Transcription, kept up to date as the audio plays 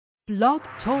Blog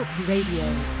Talk Radio.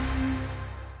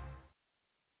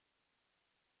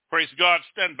 Praise God.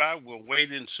 Stand by. We're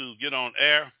waiting to get on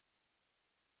air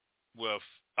with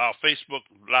our Facebook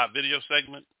live video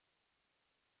segment.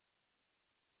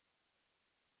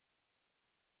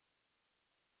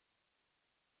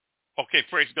 Okay,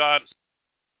 praise God.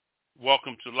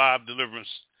 Welcome to Live Deliverance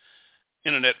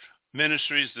Internet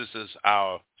Ministries. This is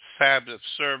our Sabbath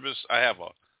service. I have a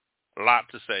lot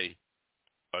to say.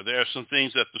 There are some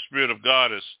things that the Spirit of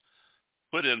God has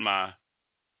put in my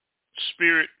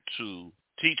spirit to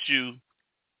teach you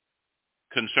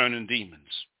concerning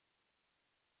demons.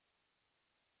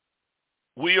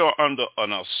 We are under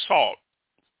an assault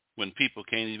when people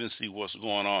can't even see what's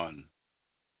going on.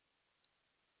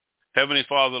 Heavenly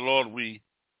Father, Lord, we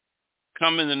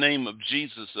come in the name of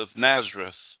Jesus of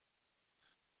Nazareth,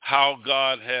 how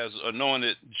God has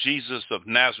anointed Jesus of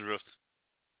Nazareth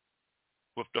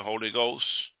with the Holy Ghost,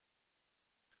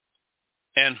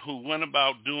 and who went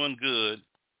about doing good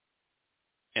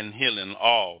and healing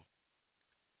all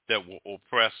that were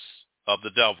oppressed of the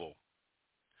devil.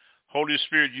 Holy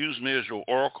Spirit, use me as your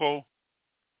oracle.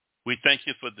 We thank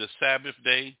you for this Sabbath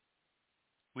day.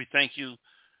 We thank you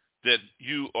that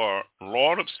you are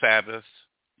Lord of Sabbath,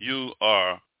 you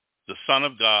are the Son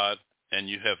of God, and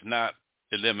you have not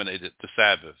eliminated the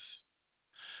Sabbath.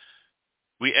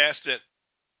 We ask that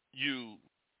you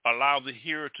allow the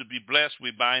hearer to be blessed.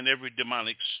 We bind every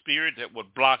demonic spirit that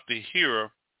would block the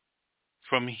hearer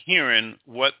from hearing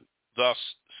what thus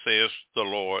says the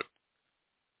Lord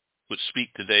would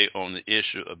speak today on the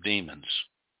issue of demons.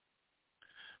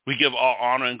 We give all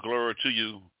honor and glory to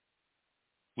you.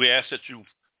 We ask that you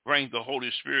bring the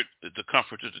Holy Spirit, the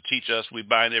Comforter, to teach us. We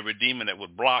bind every demon that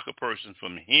would block a person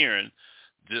from hearing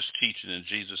this teaching. In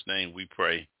Jesus' name we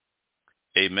pray.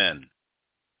 Amen.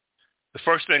 The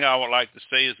first thing I would like to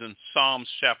say is in Psalms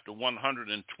chapter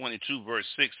 122, verse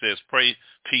 6 says, "Pray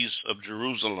peace of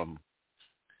Jerusalem."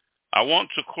 I want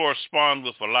to correspond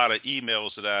with a lot of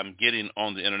emails that I'm getting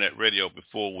on the internet radio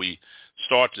before we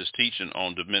start this teaching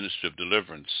on the ministry of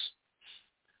deliverance.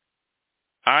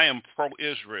 I am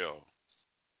pro-Israel.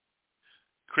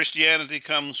 Christianity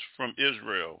comes from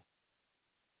Israel.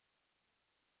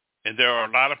 And there are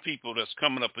a lot of people that's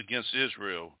coming up against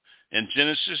Israel. In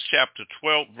Genesis chapter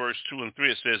 12, verse 2 and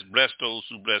 3, it says, "Bless those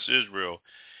who bless Israel,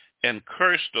 and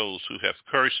curse those who have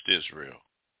cursed Israel."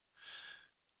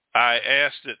 I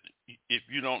ask that if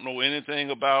you don't know anything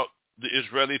about the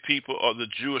Israeli people or the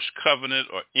Jewish covenant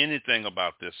or anything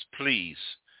about this,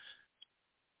 please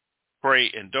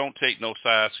pray and don't take no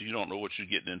sides so you don't know what you're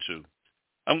getting into.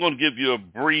 I'm going to give you a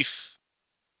brief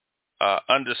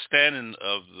understanding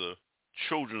of the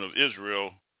children of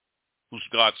Israel, who's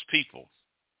God's people,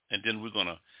 and then we're going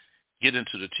to get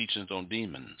into the teachings on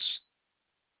demons.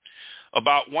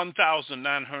 About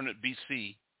 1900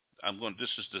 BC,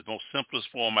 this is the most simplest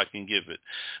form I can give it,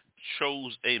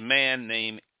 chose a man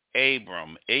named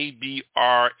Abram,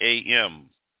 Abram.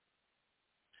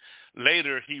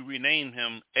 Later, he renamed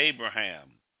him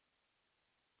Abraham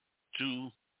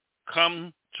to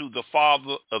come to the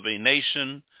father of a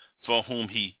nation for whom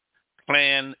he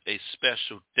planned a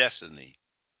special destiny.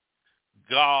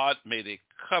 God made a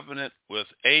covenant with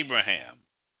Abraham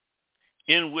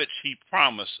in which he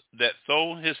promised that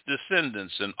though his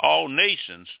descendants in all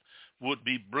nations would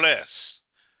be blessed,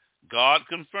 God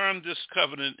confirmed this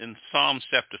covenant in Psalm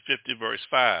chapter 50, verse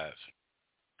 5.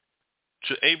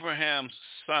 To Abraham's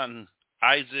son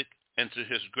Isaac and to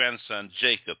his grandson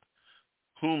Jacob,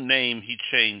 whom name he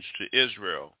changed to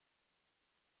Israel.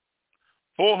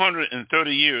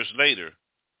 430 years later,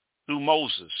 through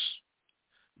Moses,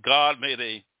 God made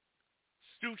a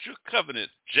future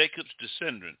covenant, Jacob's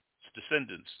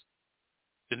descendants,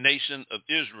 the nation of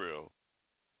Israel,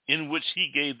 in which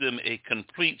he gave them a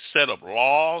complete set of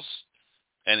laws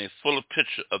and a fuller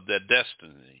picture of their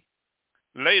destiny.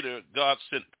 Later, God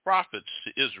sent prophets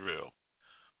to Israel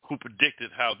who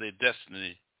predicted how their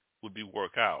destiny would be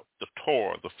worked out. The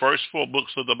Torah, the first 4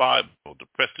 books of the Bible, the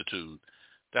Pentateuch,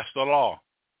 that's the law.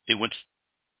 It went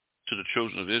to the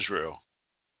children of Israel.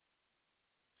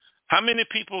 How many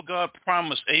people God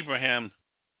promised Abraham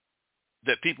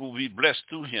that people will be blessed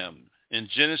through him? In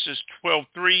Genesis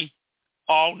 12:3,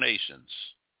 all nations,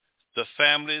 the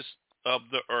families of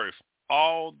the earth,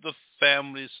 all the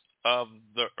families of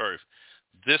the earth.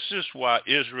 This is why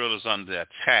Israel is under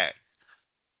attack.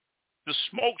 The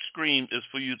smoke screen is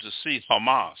for you to see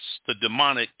Hamas. The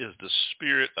demonic is the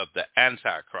spirit of the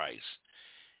Antichrist.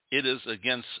 It is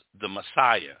against the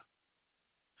Messiah.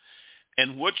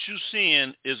 And what you're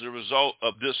seeing is a result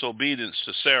of disobedience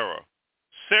to Sarah.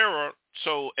 Sarah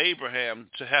told Abraham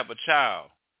to have a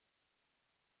child.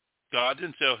 God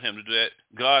didn't tell him to do that.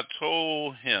 God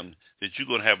told him that you're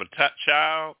going to have a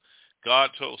child.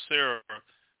 God told Sarah,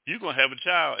 you're going to have a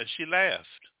child. And she laughed.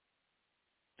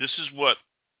 This is what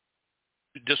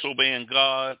disobeying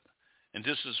God, and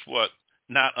this is what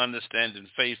not understanding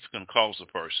faith can cause a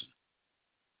person.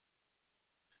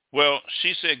 Well,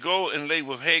 she said, go and lay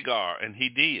with Hagar, and he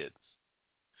did.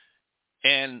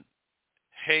 And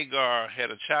Hagar had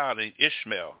a child named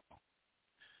Ishmael.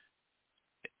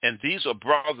 And these are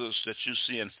brothers that you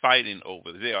see in fighting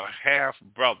over. They are half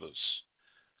brothers.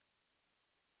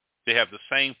 They have the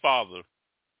same father,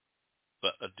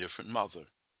 but a different mother.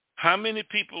 How many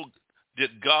people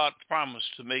did God promise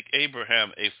to make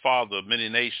Abraham a father of many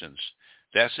nations?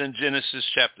 That's in Genesis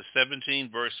chapter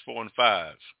 17, verse 4 and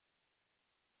 5.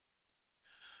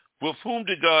 With whom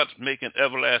did God make an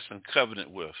everlasting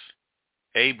covenant with?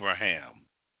 Abraham.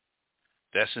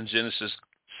 That's in Genesis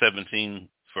 17,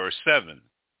 verse 7.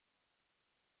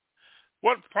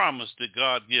 What promise did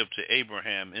God give to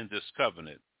Abraham in this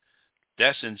covenant?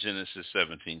 That's in Genesis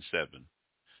 17:7.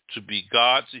 To be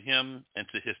God to him and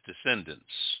to his descendants.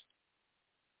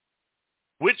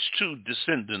 Which two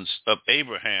descendants of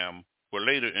Abraham were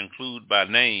later included by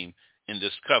name in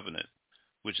this covenant,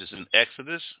 which is in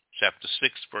Exodus chapter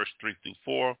 6, verse 3 through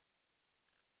 4,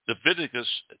 Leviticus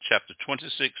chapter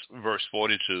 26, verse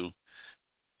 42,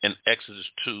 and Exodus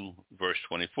 2, verse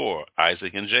 24,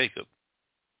 Isaac and Jacob.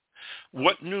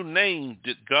 What new name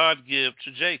did God give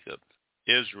to Jacob?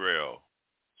 Israel,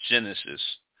 Genesis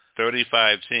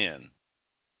 35:10.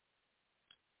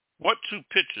 What two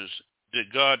pictures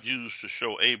did God use to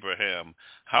show Abraham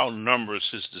how numerous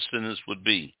his descendants would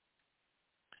be?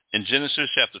 In Genesis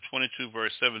chapter 22,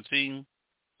 verse 17,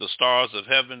 the stars of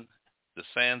heaven, the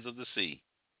sands of the sea.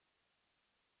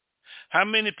 How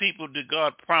many people did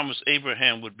God promise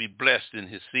Abraham would be blessed in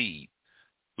his seed?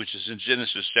 Which is in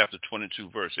Genesis chapter 22,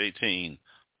 verse 18.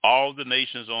 All the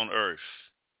nations on earth.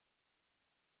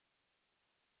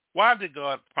 Why did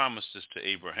God promise this to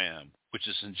Abraham? Which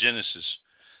is in Genesis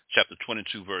chapter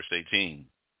 22, verse 18.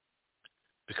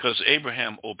 Because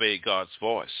Abraham obeyed God's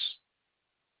voice.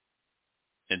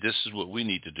 And this is what we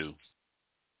need to do.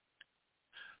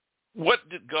 What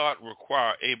did God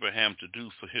require Abraham to do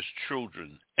for his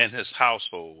children and his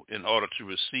household in order to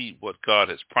receive what God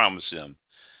has promised him?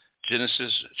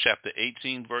 Genesis chapter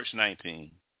 18, verse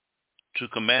 19. To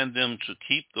command them to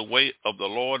keep the way of the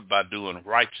Lord by doing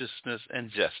righteousness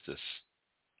and justice.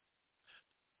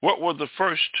 What were the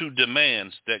first two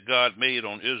demands that God made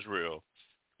on Israel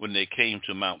when they came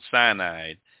to Mount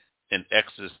Sinai in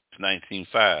Exodus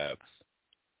 19:5?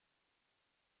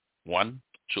 1,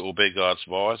 to obey God's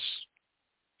voice.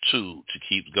 2, to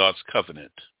keep God's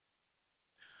covenant.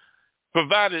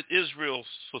 Provided Israel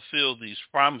fulfilled these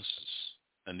promises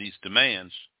and these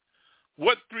demands,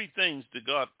 what three things did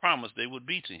God promise they would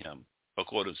be to him,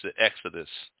 according to Exodus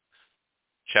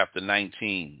chapter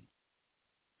 19,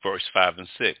 verse 5 and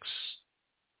 6?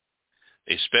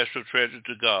 A special treasure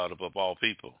to God above all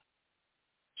people.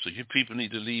 So you people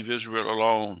need to leave Israel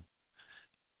alone.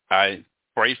 I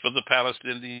pray for the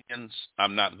Palestinians.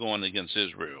 I'm not going against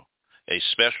Israel. A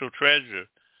special treasure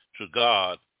to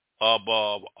God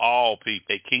above all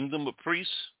people. A kingdom of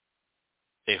priests,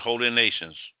 a holy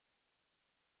nation.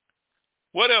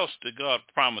 What else did God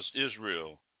promise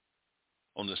Israel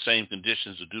on the same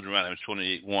conditions of Deuteronomy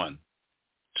 28:1?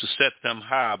 To set them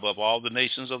high above all the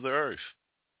nations of the earth.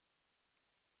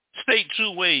 State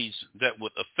two ways that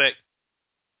would affect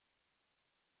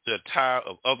the attire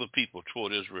of other people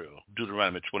toward Israel.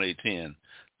 Deuteronomy 28:10.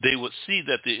 They would see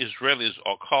that the Israelis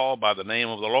are called by the name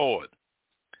of the Lord.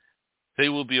 They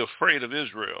will be afraid of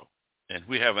Israel. And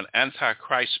we have an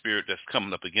antichrist spirit that's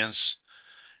coming up against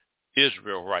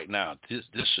Israel right now. This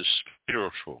is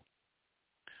spiritual.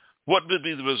 What would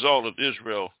be the result of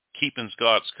Israel keeping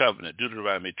God's covenant?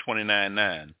 Deuteronomy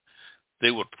 29:9.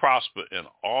 They would prosper in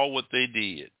all what they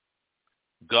did.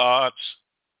 God's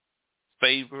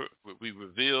favor will be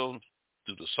revealed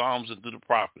through the Psalms and through the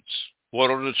prophets. What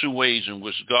are the two ways in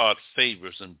which God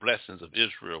favors and blessings of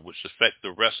Israel, which affect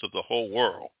the rest of the whole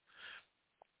world?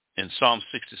 In Psalm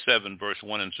 67, verse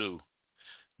 1 and 2,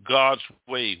 God's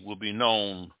way will be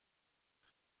known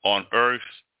on earth.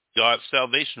 God's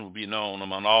salvation will be known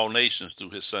among all nations through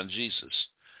his son Jesus.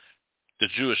 The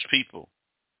Jewish people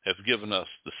have given us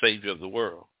the Savior of the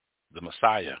world, the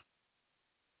Messiah.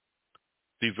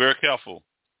 Be very careful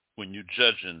when you're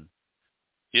judging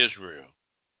Israel.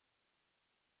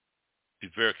 Be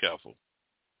very careful.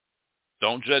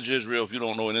 Don't judge Israel if you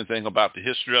don't know anything about the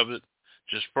history of it.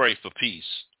 Just pray for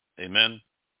peace. Amen.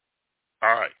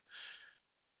 All right.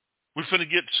 We're going to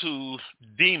get to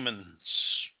demons.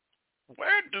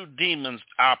 Where do demons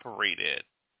operate at?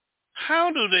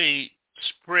 How do they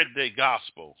spread their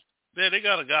gospel? They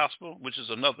got a gospel, which is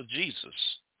another Jesus.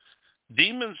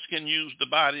 Demons can use the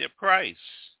body of Christ,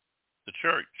 the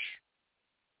church.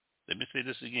 Let me say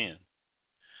this again.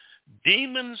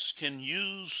 Demons can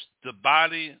use the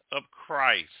body of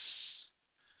Christ.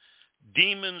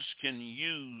 Demons can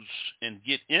use and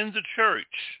get in the church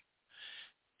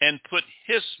and put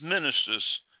his ministers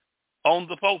on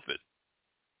the pulpit.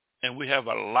 And we have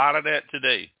a lot of that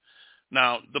today.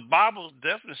 Now, the Bible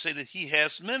definitely says that he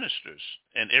has ministers.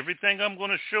 And everything I'm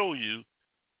going to show you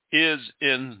is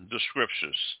in the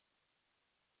scriptures.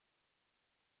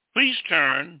 Please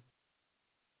turn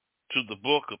to the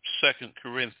book of 2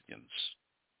 Corinthians.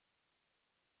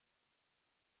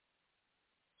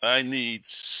 I need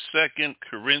 2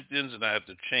 Corinthians, and I have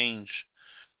to change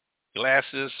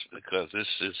glasses because this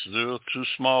is a little too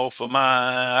small for my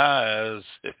eyes.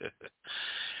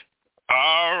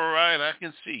 All right, I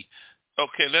can see.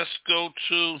 Okay, let's go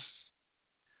to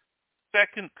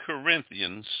 2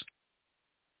 Corinthians,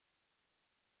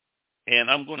 and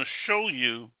I'm going to show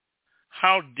you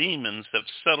how demons have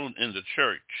settled in the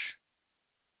church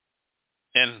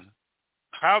and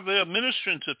how they're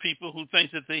ministering to people who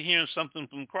think that they're hearing something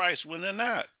from Christ when they're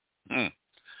not.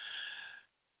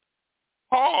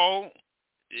 Paul,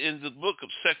 in the book of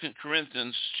 2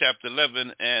 Corinthians chapter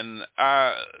 11, and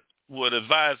I would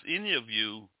advise any of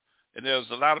you, and there's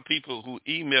a lot of people who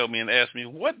email me and ask me,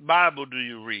 what Bible do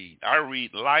you read? I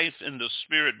read Life in the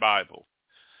Spirit Bible.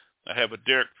 I have a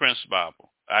Derek Prince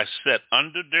Bible. I sit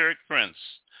under Derek Prince.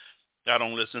 I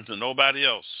don't listen to nobody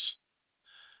else.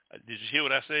 Did you hear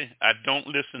what I say? I don't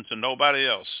listen to nobody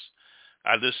else.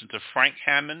 I listen to Frank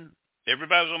Hammond.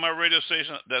 Everybody's on my radio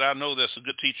station that I know that's a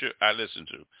good teacher, I listen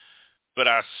to. But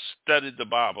I studied the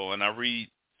Bible, and I read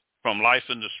from Life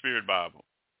in the Spirit Bible.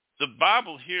 The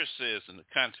Bible here says in the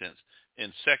contents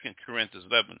in 2 Corinthians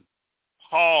 11,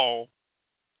 Paul,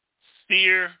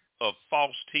 fear of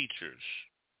false teachers.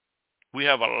 We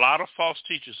have a lot of false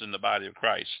teachers in the body of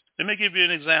Christ. Let me give you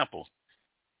an example.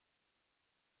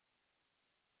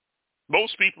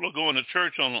 Most people are going to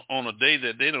church on a day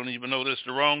that they don't even know that's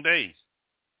the wrong day.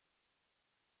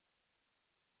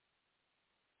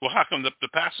 Well, how come the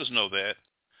pastors know that?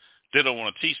 They don't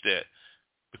want to teach that.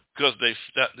 Because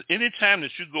any time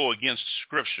that you go against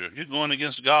Scripture, you're going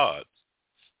against God.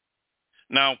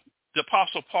 Now, the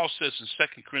Apostle Paul says in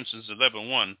 2 Corinthians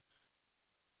 11:1,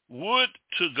 would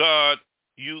to God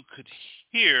you could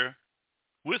hear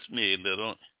with me a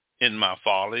little in my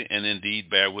folly, and indeed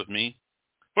bear with me.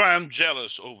 For I am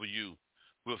jealous over you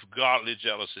with godly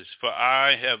jealousies. For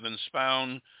I have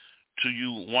espoused to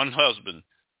you one husband,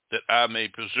 that I may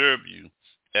preserve you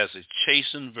as a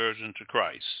chastened virgin to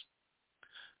Christ.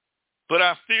 But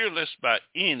I fear lest by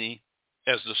any,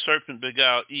 as the serpent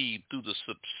beguiled Eve through the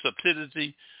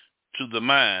subtlety to the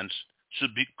minds,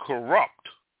 should be corrupt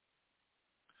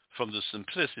from the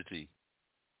simplicity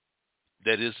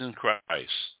that is in Christ.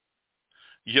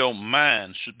 Your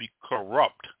mind should be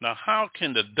corrupt. Now, how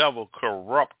can the devil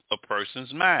corrupt a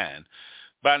person's mind?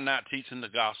 By not teaching the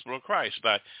gospel of Christ,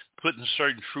 by putting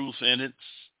certain truth in it,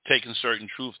 taking certain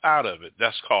truth out of it.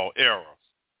 That's called error.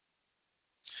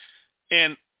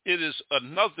 And it is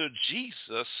another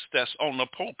Jesus that's on the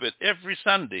pulpit every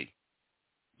Sunday.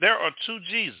 There are two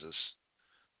Jesus.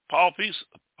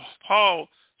 Paul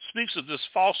speaks of this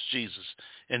false Jesus,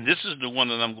 and this is the one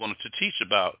that I'm going to teach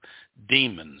about,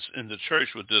 demons in the church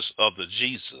with this other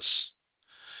Jesus.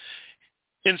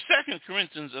 In 2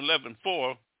 Corinthians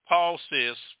 11:4, Paul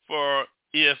says, for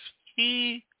if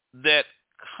he that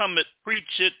cometh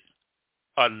preacheth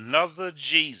another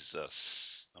Jesus.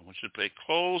 I want you to pay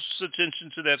close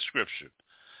attention to that scripture.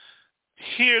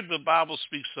 Here the Bible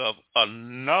speaks of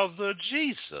another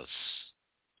Jesus.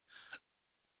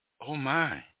 Oh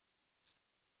my.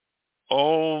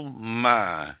 Oh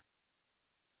my.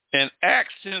 And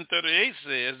Acts 10:38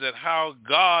 says that how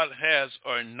God has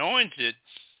anointed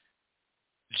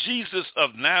Jesus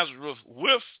of Nazareth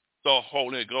with the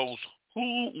Holy Ghost,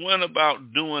 who went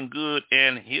about doing good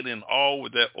and healing all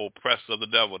that oppressed of the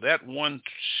devil. That one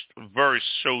verse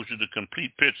shows you the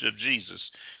complete picture of Jesus.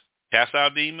 Cast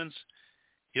out demons,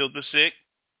 healed the sick.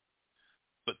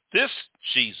 But this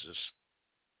Jesus,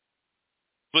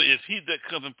 but if he that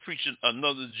cometh preaching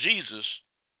another Jesus,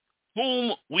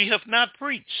 whom we have not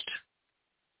preached.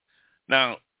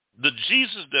 Now, the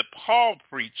Jesus that Paul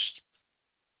preached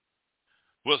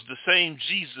was the same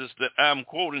Jesus that I'm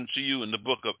quoting to you in the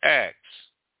book of Acts,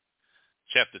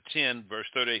 chapter 10, verse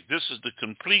 38. This is the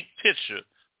complete picture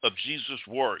of Jesus'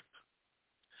 work,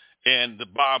 and the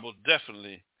Bible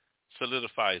definitely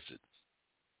solidifies it.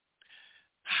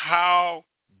 how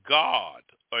God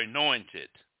anointed.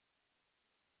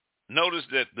 Notice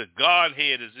that the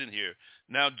Godhead is in here.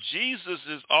 Now, Jesus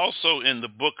is also in the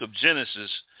book of Genesis,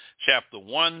 chapter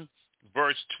 1,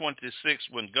 verse 26,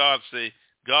 when God said,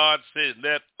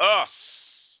 let us.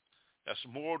 That's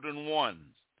more than one.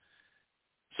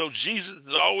 So Jesus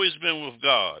has always been with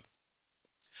God.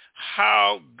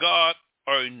 How God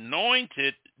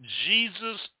anointed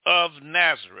Jesus of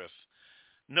Nazareth.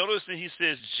 Notice that he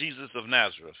says Jesus of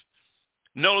Nazareth.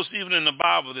 Notice even in the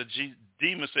Bible that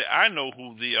demons say, I know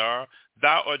who thee are.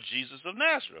 Thou art Jesus of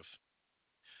Nazareth.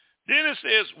 Then it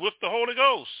says, with the Holy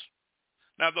Ghost.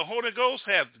 Now, the Holy Ghost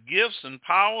has gifts and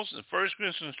powers, and 1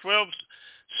 Corinthians 12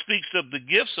 speaks of the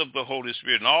gifts of the Holy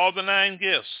Spirit and all the 9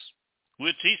 gifts.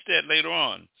 We'll teach that later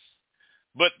on.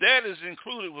 But that is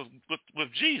included with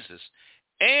Jesus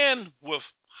and with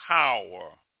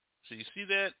power. So you see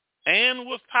that? And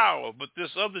with power. But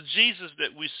this other Jesus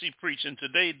that we see preaching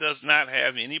today does not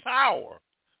have any power.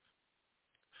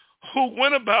 Who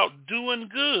went about doing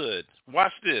good.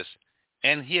 Watch this.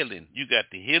 And healing. You got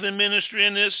the healing ministry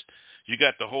in this. You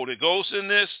got the Holy Ghost in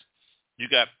this. You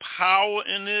got power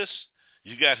in this.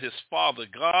 You got his Father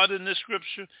God in this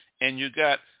scripture. And you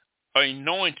got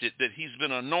anointed, that he's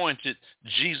been anointed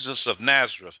Jesus of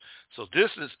Nazareth. So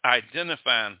this is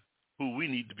identifying who we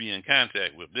need to be in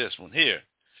contact with, this one here.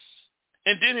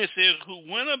 And then it says,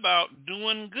 who went about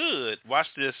doing good. Watch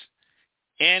this.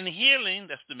 And healing.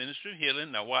 That's the ministry of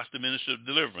healing. Now watch the ministry of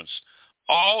deliverance.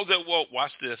 All that were,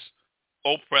 watch this,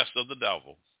 oppressed of the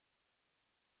devil.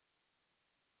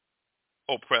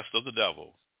 Oppressed of the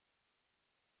devil.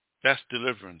 That's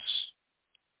deliverance.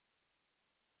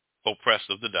 Oppressed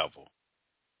of the devil.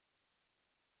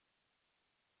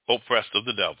 Oppressed of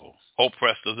the devil.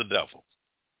 Oppressed of the devil.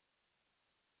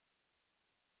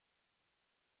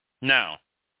 Now,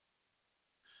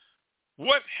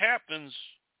 what happens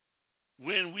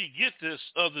when we get this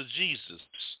other Jesus?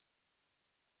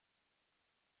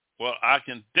 Well, I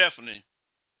can definitely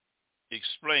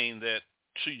explain that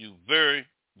to you very,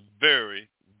 very,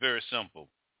 very simple.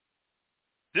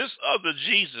 This other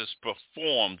Jesus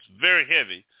performs very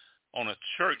heavy on a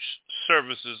church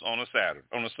services on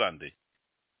a Sunday.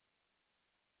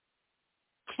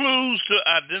 Clues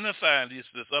to identify this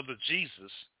other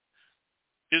Jesus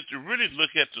is to really look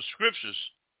at the scriptures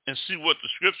and see what the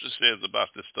scripture says about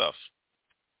this stuff.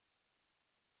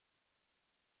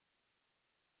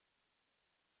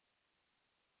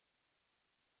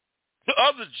 The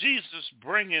other Jesus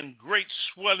bring in great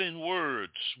swelling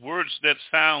words that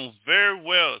sound very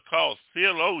well, called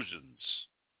theologians,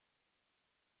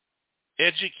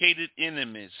 educated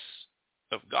enemies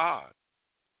of God.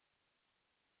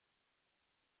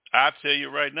 I tell you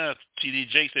right now, T.D.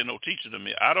 Jakes ain't no teacher to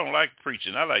me. I don't like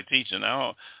preaching. I like teaching.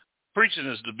 Preaching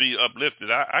is to be uplifted.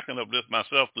 I can uplift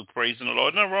myself through praising the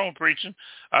Lord. Nothing wrong with preaching.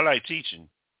 I like teaching.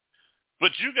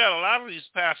 But you got a lot of these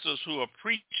pastors who are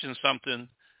preaching something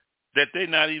that they're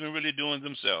not even really doing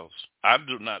themselves. I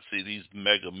do not see these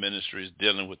mega ministries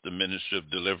dealing with the ministry of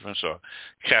deliverance or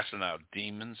casting out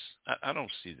demons. I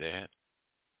don't see that.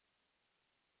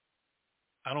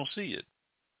 I don't see it.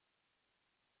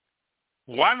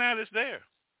 Why not? It's there.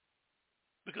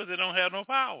 Because they don't have no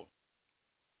power.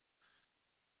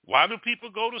 Why do people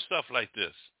go to stuff like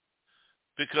this?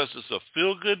 Because it's a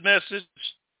feel-good message.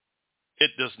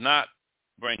 It does not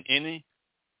bring any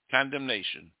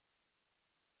condemnation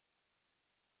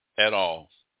at all.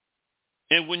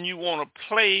 And when you want to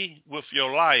play with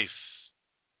your life,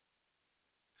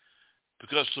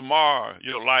 because tomorrow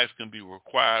your life can be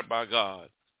required by God.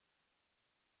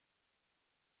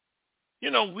 You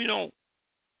know,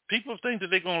 people think that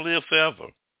they're going to live forever.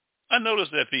 I notice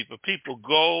that people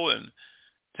go and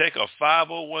take a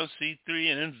 501c3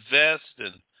 and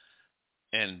invest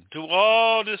and do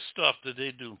all this stuff that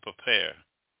they do, prepare.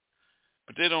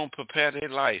 But they don't prepare their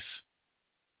life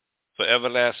for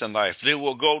everlasting life. They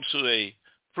will go to a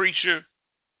preacher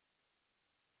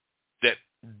that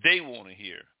they want to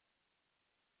hear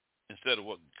instead of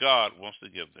what God wants to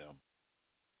give them,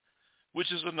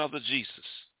 which is another Jesus.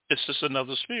 It's just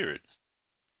another spirit.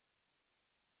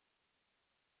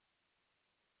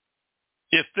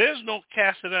 If there's no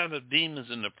casting out of demons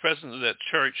in the presence of that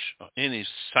church or any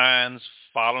signs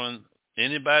following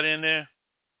anybody in there,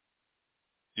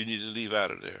 you need to leave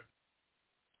out of there.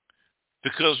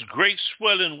 Because great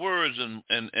swelling words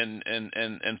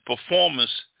and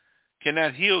performance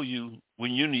cannot heal you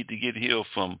when you need to get healed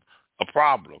from a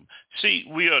problem. See,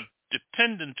 we are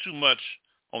dependent too much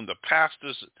on the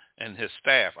pastors and his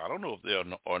staff. I don't know if they're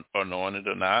anointed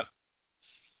or not.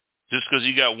 Just because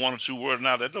you got one or two words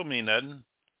now, that don't mean nothing.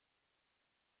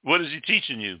 What is he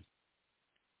teaching you?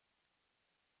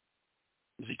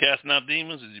 Is he casting out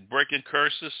demons? Is he breaking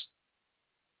curses?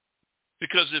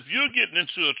 Because if you're getting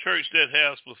into a church that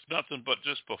has with nothing but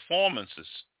just performances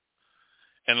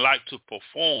and like to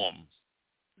perform,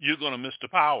 you're going to miss the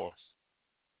power.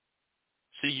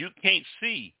 See, you can't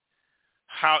see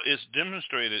how it's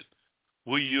demonstrated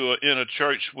when you're in a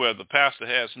church where the pastor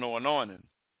has no anointing.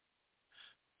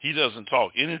 He doesn't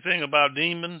talk anything about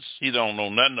demons. He don't know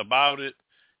nothing about it.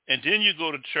 And then you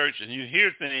go to church and you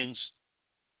hear things,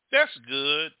 that's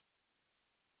good,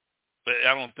 but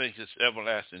I don't think it's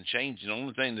everlasting change. The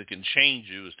only thing that can change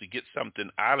you is to get something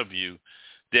out of you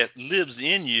that lives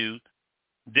in you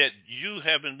that you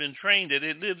haven't been trained that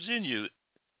it lives in you.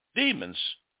 Demons,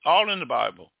 all in the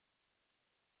Bible.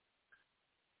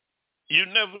 You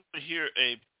never hear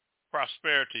a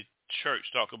prosperity church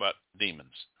talk about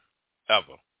demons,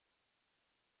 ever.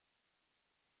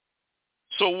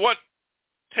 So what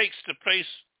takes the place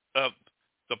of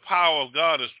the power of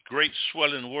God is great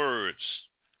swelling words.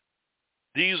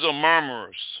 These are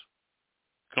murmurers,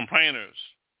 complainers,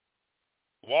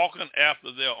 walking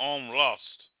after their own lust,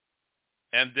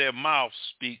 and their mouths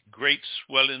speak great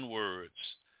swelling words.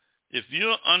 If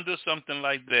you're under something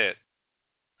like that,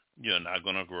 you're not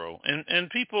going to grow. And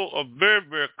people are very,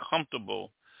 very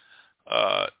comfortable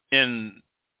in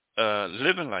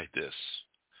living like this.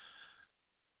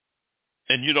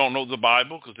 And you don't know the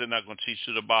Bible because they're not going to teach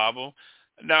you the Bible.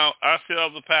 Now, I see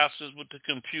other pastors with the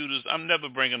computers. I'm never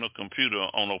bringing a computer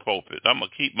on no pulpit. I'm going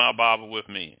to keep my Bible with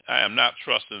me. I am not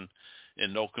trusting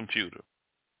in no computer.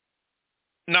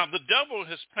 Now, the devil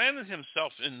has planted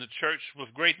himself in the church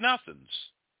with great nothings.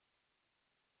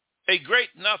 A great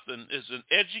nothing is an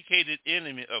educated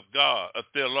enemy of God, a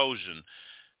theologian.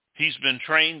 He's been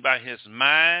trained by his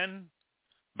mind,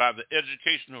 by the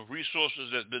educational resources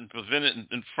that's been presented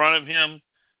in front of him,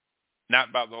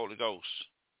 not by the Holy Ghost.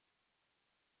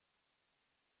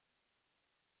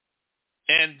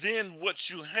 And then what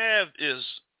you have is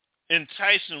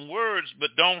enticing words,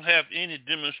 but don't have any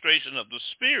demonstration of the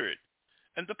Spirit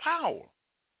and the power.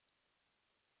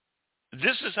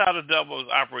 This is how the devil is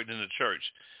operating in the church.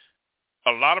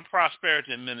 A lot of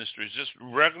prosperity ministries, just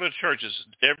regular churches,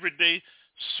 everyday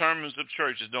sermons of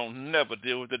churches don't never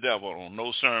deal with the devil on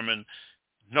no sermon,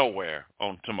 nowhere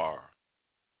on tomorrow.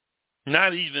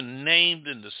 Not even named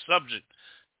in the subject,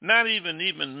 not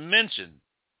even mentioned.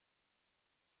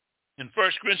 In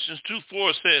 1 Corinthians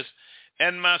 2:4 says,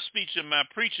 and my speech and my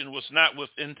preaching was not with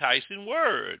enticing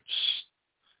words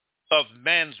of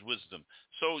man's wisdom.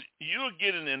 So you're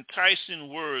getting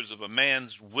enticing words of a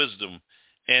man's wisdom.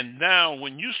 And now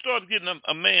when you start getting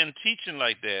a man teaching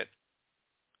like that,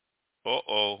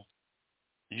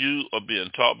 you are being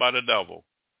taught by the devil.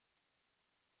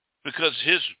 Because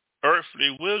his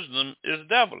earthly wisdom is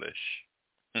devilish.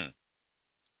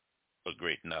 A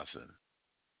great nothing.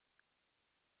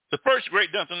 The first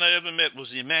great nothing I ever met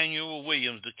was Emmanuel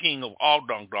Williams, the king of all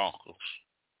donkeys.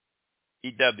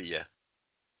 E.W.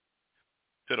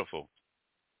 Pitiful.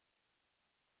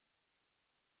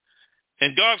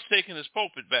 And God's taken his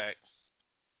pulpit back.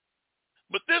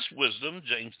 But this wisdom,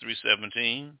 James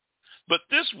 3:17, but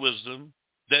this wisdom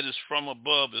that is from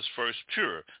above is first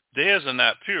pure. Theirs are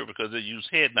not pure because they use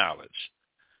head knowledge.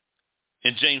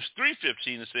 In James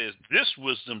 3:15 it says, this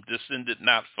wisdom descended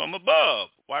not from above.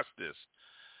 Watch this.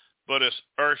 But it's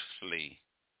earthly,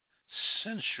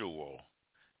 sensual,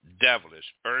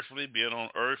 devilish. Earthly, being on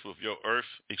earth with your earth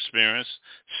experience.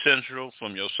 Sensual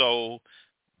from your soul.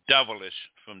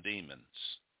 Devilish from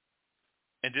demons.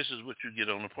 And this is what you get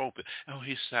on the pulpit. Oh,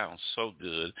 he sounds so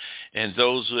good. And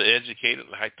those who are educated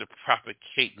like the proper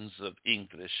cadence of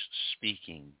English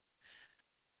speaking.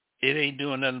 It ain't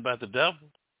doing nothing about the devil.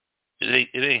 It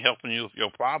ain't helping you with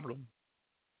your problem.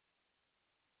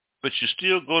 But you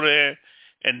still go there,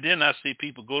 and then I see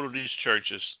people go to these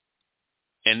churches,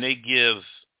 and they give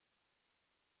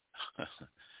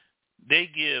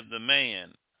the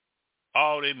man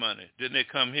all their money. Then they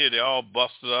come here, they're all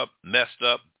busted up, messed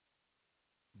up,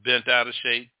 bent out of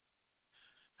shape,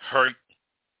 hurt.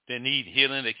 They need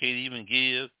healing they can't even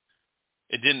give.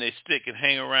 And then they stick and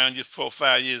hang around you for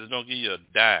 5 years and don't give you a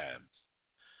dime.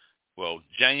 Well,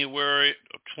 January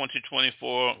of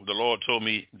 2024, the Lord told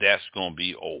me that's going to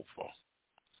be over.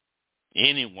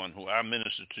 Anyone who I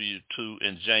minister to you to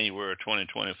in January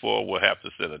 2024 will have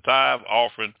to send a tithe,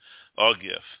 offering, or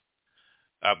gift.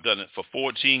 I've done it for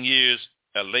 14 years.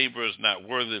 A laborer is not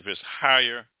worthy of his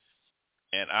hire.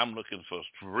 And I'm looking for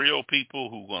real people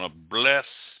who are going to bless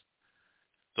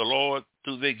the Lord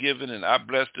through their giving. And I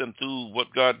bless them through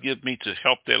what God gives me to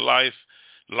help their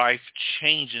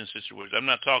life-changing situations. I'm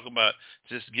not talking about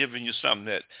just giving you something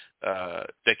that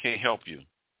can't help you.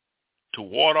 to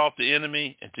ward off the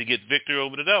enemy and to get victory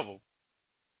over the devil,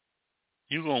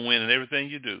 you're going to win in everything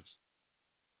you do.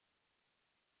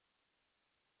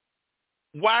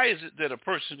 Why is it that a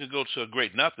person can go to a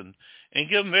great nothing and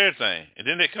give them everything, and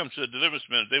then they come to a deliverance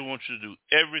minister, they want you to do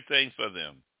everything for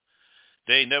them?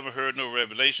 They ain't never heard no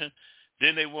revelation.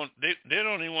 Then they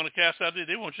don't even want to cast out.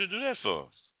 They want you to do that for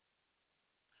them.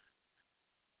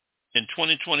 In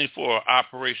 2024,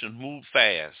 Operation Move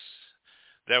Fast,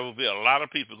 there will be a lot of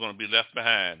people going to be left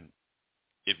behind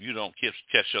if you don't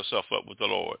catch yourself up with the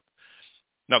Lord.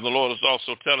 Now, the Lord is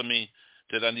also telling me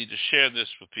that I need to share this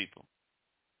with people.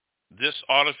 This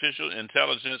artificial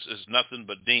intelligence is nothing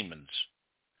but demons.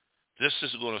 This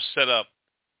is going to set up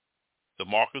the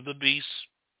mark of the beast,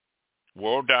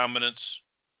 world dominance.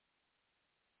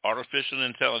 Artificial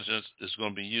intelligence is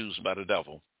going to be used by the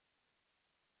devil.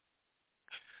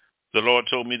 The Lord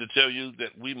told me to tell you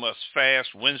that we must fast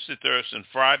Wednesday, Thursday, and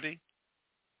Friday,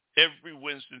 every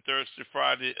Wednesday, Thursday,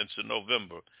 Friday until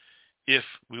November, if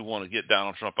we want to get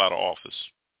Donald Trump out of office.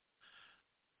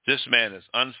 This man is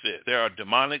unfit. There are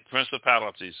demonic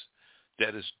principalities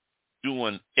that is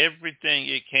doing everything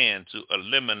it can to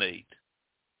eliminate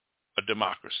a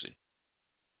democracy.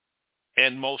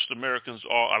 And most Americans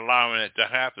are allowing it to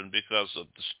happen because of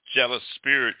the jealous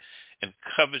spirit and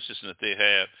covetousness that they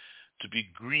have to be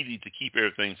greedy to keep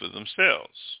everything for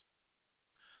themselves.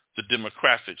 The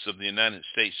demographics of the United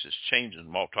States is changing,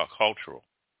 multicultural.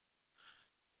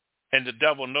 And the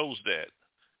devil knows that.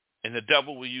 And the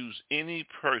devil will use any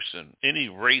person, any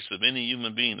race of any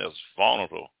human being that's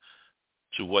vulnerable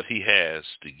to what he has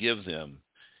to give them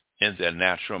in their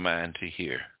natural mind to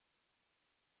hear.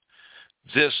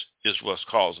 This is what's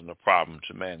causing the problem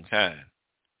to mankind.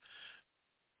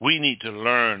 We need to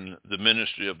learn the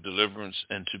ministry of deliverance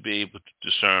and to be able to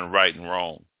discern right and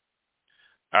wrong.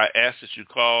 I ask that you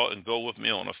call and go with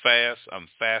me on a fast. I'm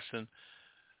fasting,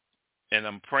 and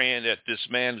I'm praying that this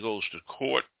man goes to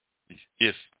court.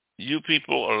 If you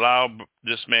people allow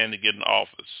this man to get in office,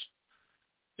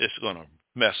 it's going to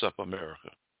mess up America.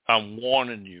 I'm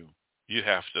warning you, you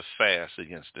have to fast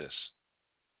against this.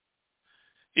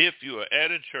 If you are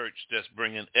at a church that's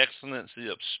bringing excellency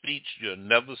of speech, you'll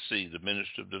never see the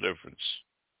ministry of deliverance.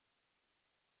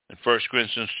 In 1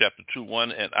 Corinthians chapter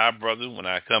 2:1, and I, brethren, when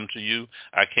I come to you,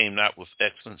 I came not with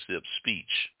excellency of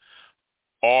speech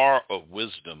or of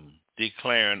wisdom,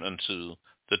 declaring unto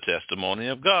the testimony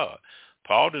of God.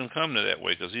 Paul didn't come to that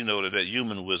way because he knew that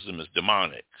human wisdom is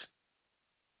demonic.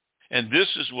 And this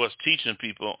is what's teaching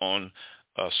people on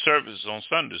service on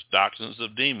Sundays, doctrines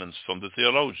of demons from the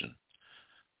theologian.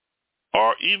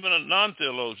 Or even a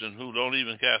non-theologian who don't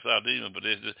even cast out demons. But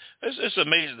it's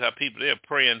amazing how people, they'll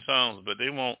pray in tongues, but they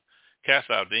won't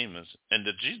cast out demons. And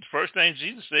the first thing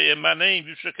Jesus said, in my name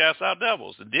you should cast out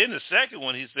devils. And then the second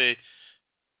one, he said,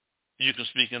 you can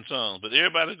speak in tongues. But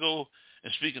everybody go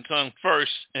and speak in tongues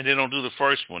first, and they don't do the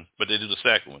first one, but they do the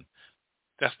second one.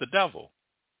 That's the devil.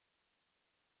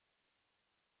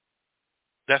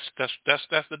 That's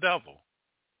the devil.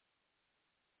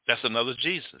 That's another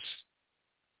Jesus.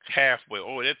 Halfway.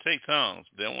 Oh, they take tongues.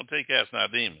 They don't want to take casting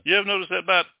out demons. You ever notice that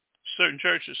about certain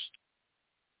churches?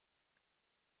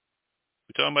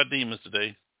 We're talking about demons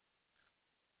today.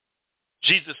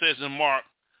 Jesus says in Mark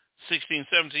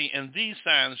 16:17, and these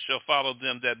signs shall follow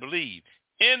them that believe.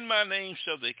 In my name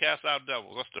shall they cast out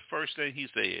devils. That's the first thing he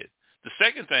said. The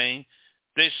second thing,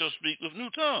 they shall speak with new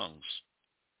tongues.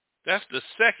 That's the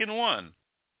second one.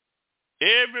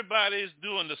 Everybody's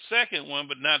doing the second one,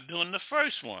 but not doing the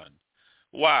first one.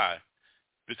 Why?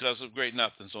 Because of great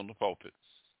nothings on the pulpit.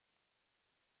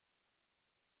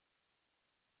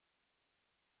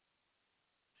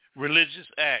 Religious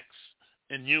acts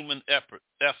and human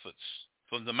efforts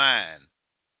from the mind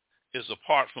is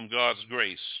apart from God's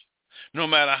grace. No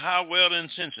matter how well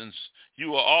intentions, you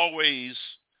will always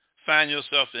find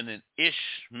yourself in an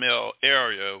Ishmael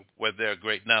area where there are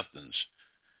great nothings.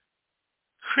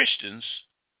 Christians,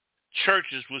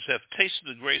 churches which have tasted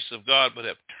the grace of God but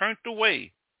have turned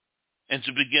away and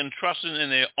to begin trusting in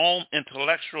their own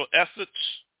intellectual efforts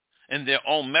and their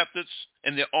own methods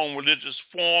and their own religious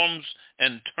forms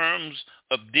and terms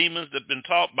of demons that have been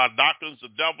taught by doctrines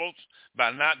of devils by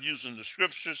not using the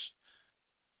scriptures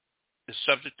is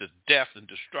subject to death and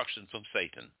destruction from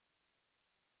Satan.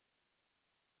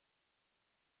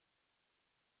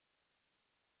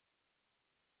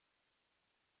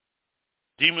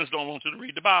 Demons don't want you to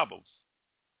read the Bible.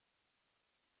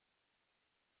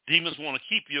 Demons want to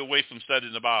keep you away from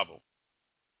studying the Bible.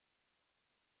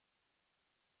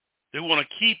 They want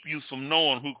to keep you from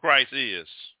knowing who Christ is.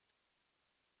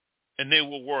 And they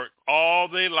will work all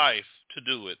their life to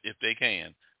do it if they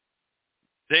can.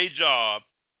 Their job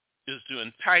is to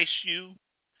entice you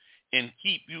and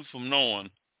keep you from knowing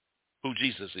who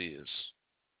Jesus is.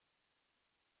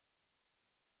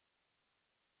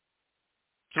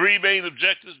 3 main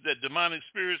objectives that demonic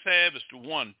spirits have is to,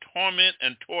 1, torment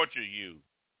and torture you.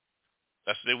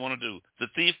 That's what they want to do. The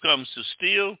thief comes to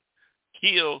steal,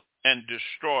 kill, and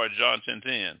destroy, John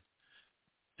 10:10.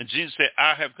 And Jesus said,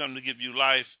 I have come to give you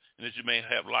life, and that you may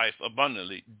have life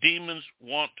abundantly. Demons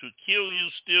want to kill you,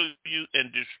 steal you,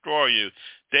 and destroy you.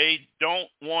 They don't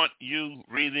want you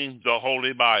reading the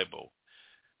Holy Bible.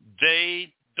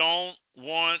 They don't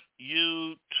want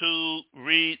you to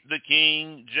read the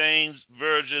King James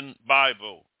Version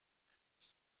Bible.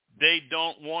 They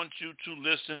don't want you to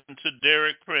listen to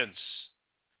Derek Prince.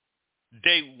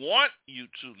 They want you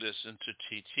to listen to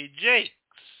T.T. Jakes.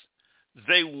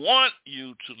 They want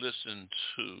you to listen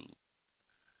to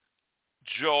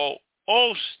Joel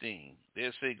Osteen. They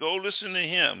say, go listen to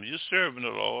him. You're serving the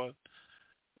Lord.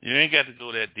 You ain't got to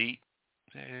go that deep.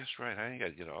 Yeah, that's right. I ain't got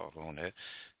to get off on that.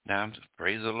 Now I'm just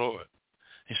praise the Lord.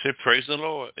 He said, praise the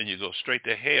Lord. And you go straight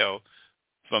to hell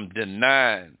from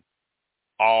denying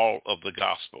all of the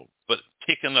gospel, but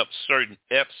picking up certain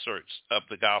excerpts of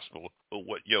the gospel of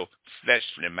what your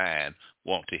fleshly mind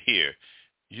want to hear.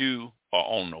 You are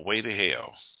on the way to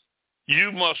hell.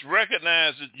 You must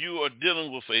recognize that you are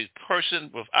dealing with a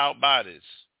person without bodies.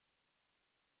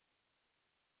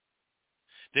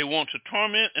 They want to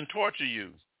torment and torture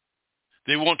you.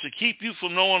 They want to keep you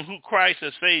from knowing who Christ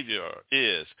as Savior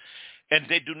is. And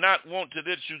they do not want to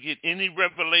let you get any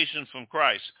revelation from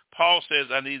Christ. Paul says,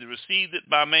 I neither received it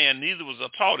by man, neither was I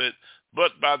taught it,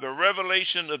 but by the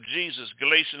revelation of Jesus,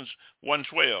 Galatians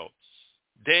 1:12.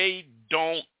 They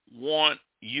don't want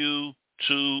you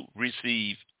to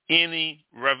receive any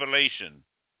revelation.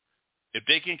 If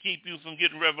they can keep you from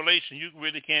getting revelation, you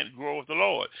really can't grow with the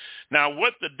Lord. Now,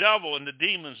 what the devil and the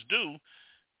demons do,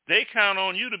 they count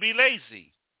on you to be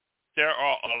lazy. There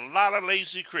are a lot of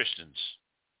lazy Christians.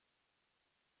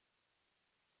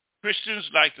 Christians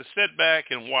like to sit back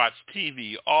and watch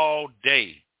TV all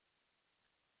day.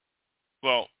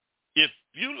 Well, if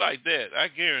you like that, I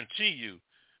guarantee you,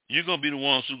 you're going to be the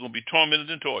ones who are going to be tormented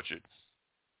and tortured.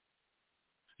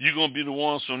 You're going to be the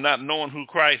ones from not knowing who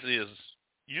Christ is.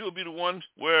 You'll be the ones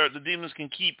where the demons can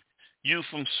keep you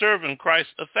from serving Christ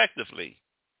effectively.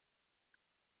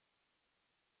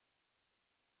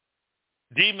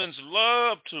 Demons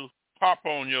love to pop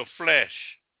on your flesh.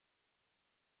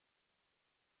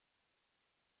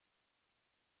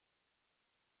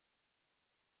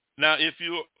 Now, if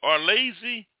you are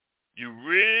lazy, you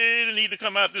really need to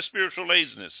come out of this spiritual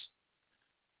laziness,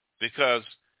 because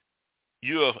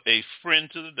you're a friend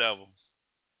to the devil.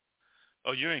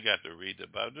 Oh, you ain't got to read the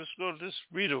Bible. Just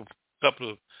read a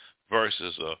couple of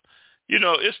verses.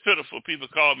 It's pitiful. People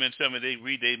call me and tell me they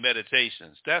read their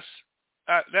meditations. That's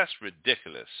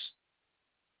ridiculous.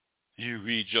 You're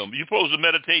supposed to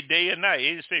meditate day and night.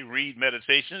 They say read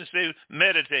meditation. They say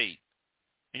meditate.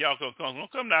 And y'all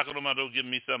come knocking on my door, giving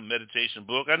me some meditation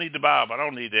book. I need the Bible. I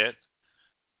don't need that.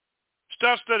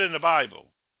 Start studying the Bible.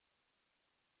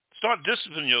 Start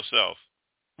disciplining yourself.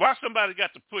 Why somebody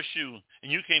got to push you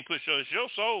and you can't push yours? It's your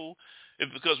soul.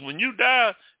 It's because when you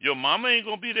die, your mama ain't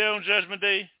going to be there on Judgment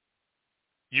Day.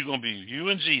 You're going to be you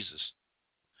and Jesus.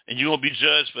 And you're going to be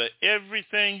judged for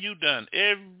everything you done.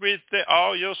 Everything,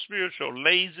 all your spiritual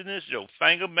laziness, your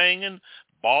finger banging,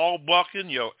 ball bucking,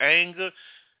 your anger.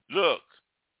 Look,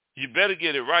 you better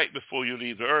get it right before you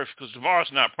leave the earth, because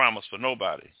tomorrow's not promised for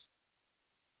nobody.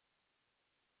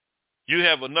 You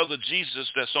have another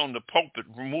Jesus that's on the pulpit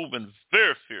moving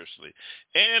very fiercely,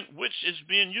 and which is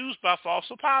being used by false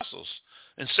apostles.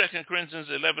 In 2 Corinthians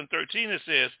 11:13 it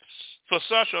says, for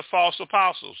such are false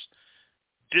apostles,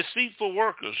 deceitful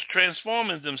workers,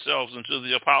 transforming themselves into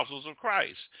the apostles of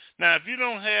Christ. Now, if you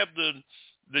don't have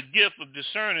the gift of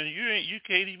discerning, you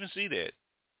can't even see that.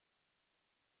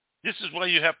 This is why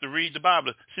you have to read the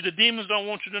Bible. See, the demons don't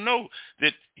want you to know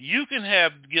that you can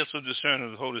have gifts of discerning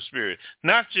of the Holy Spirit,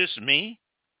 not just me.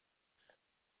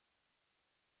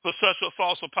 For such are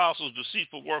false apostles,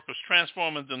 deceitful workers,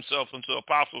 transforming themselves into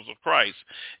apostles of Christ.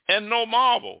 And no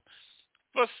marvel,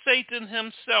 for Satan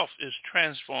himself is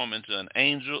transformed into an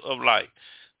angel of light.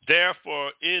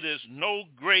 Therefore, it is no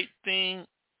great thing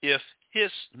if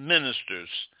his ministers,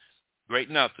 great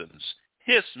nothings,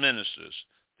 his ministers,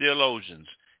 theologians,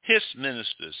 his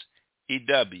ministers,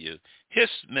 E.W., his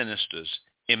ministers,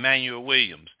 Emmanuel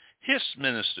Williams, his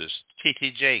ministers,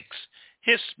 T.T. Jakes,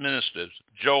 his ministers,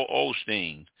 Joel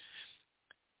Osteen,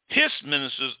 his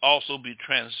ministers also be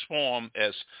transformed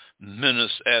as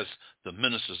the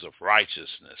ministers of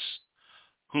righteousness,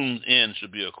 whom end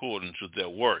should be according to their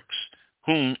works,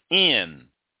 whom end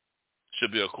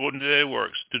should be according to their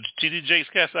works. Did T.D. Jakes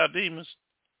cast out demons?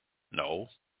 No.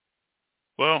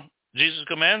 Well, Jesus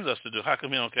commands us to do. How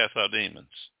come he don't cast out demons?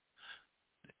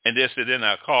 And they said they're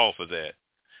not called for that.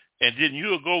 And then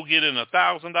you'll go get in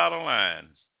 $1,000 line,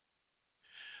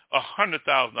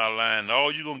 $100,000 line, and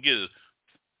all you're going to get is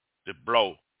the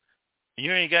blow. And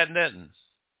you ain't got nothing.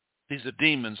 These are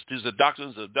demons. These are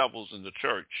doctrines of devils in the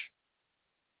church.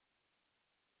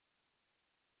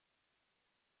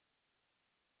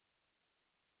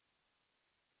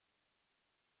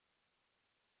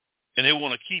 And they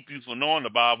want to keep you from knowing the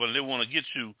Bible, and they want to get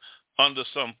you under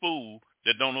some fool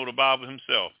that don't know the Bible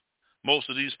himself. Most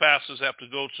of these pastors have to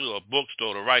go to a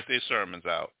bookstore to write their sermons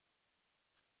out.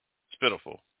 It's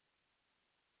pitiful.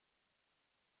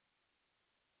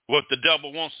 What the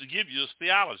devil wants to give you is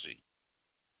theology.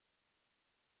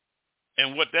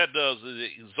 And what that does is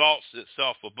it exalts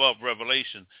itself above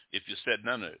revelation if you set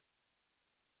none of it.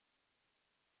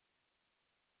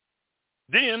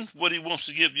 Then what he wants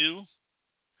to give you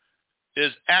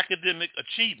is academic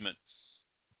achievement,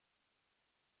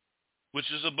 which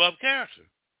is above character.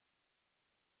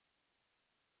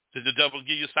 Did the devil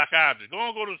give you psychiatry?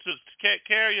 Go to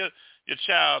carry your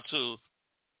child to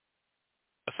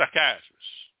a psychiatrist.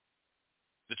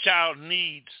 The child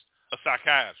needs a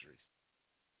psychiatry.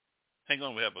 Hang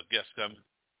on, we have a guest coming.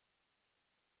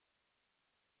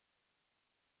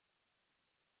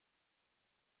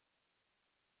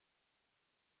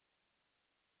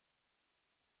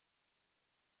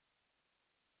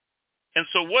 And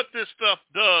so what this stuff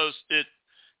does, it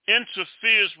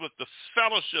interferes with the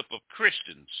fellowship of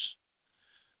Christians.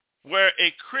 Where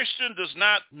a Christian does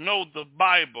not know the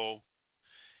Bible,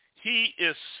 he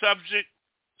is subject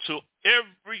to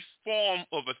every form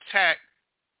of attack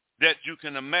that you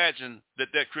can imagine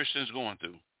that Christian is going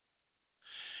through.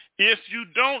 If you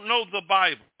don't know the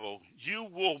Bible, you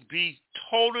will be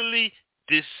totally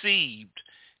deceived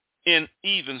in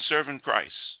even serving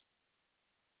Christ.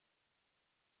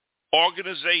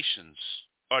 Organizations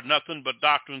are nothing but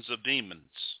doctrines of demons.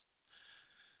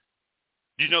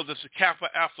 You know, there's the Kappa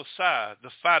Alpha Psi, the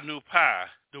Phi Nu Pi,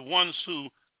 the ones who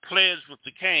pledge with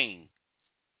the king.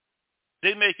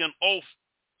 They make an oath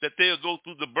that they'll go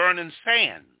through the burning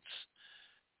sands,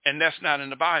 and that's not in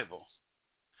the Bible.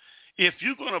 If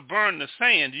you're going to burn the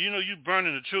sand, do you know you're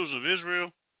burning the children of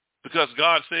Israel? Because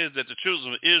God says that the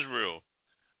children of Israel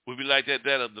will be like that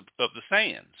of the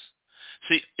sands.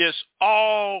 See, it's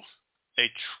all a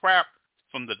trap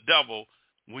from the devil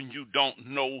when you don't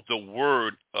know the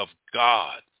word of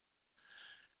God.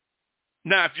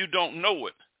 Now, if you don't know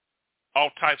it, all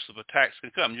types of attacks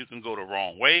can come. You can go the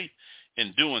wrong way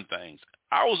in doing things.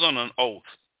 I was on an oath.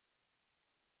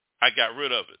 I got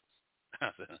rid of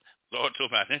it. Lord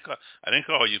told me I didn't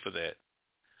call you for that.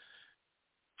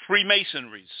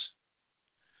 Freemasonry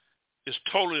is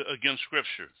totally against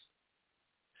Scripture.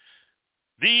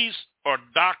 These are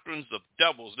doctrines of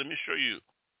devils. Let me show you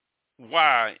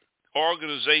why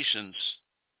organizations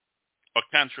are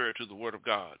contrary to the Word of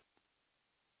God.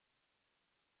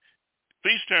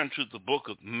 Please turn to the book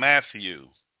of Matthew.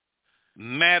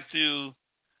 Matthew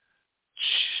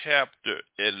chapter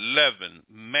 11.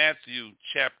 Matthew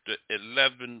chapter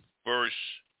 11, verse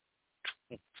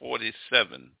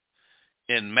 47.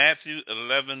 In Matthew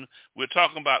 11, we're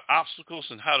talking about obstacles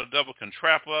and how the devil can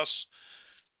trap us.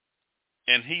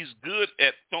 And he's good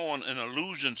at throwing an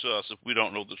illusion to us if we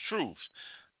don't know the truth.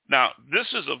 Now, this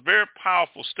is a very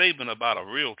powerful statement about a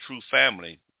real true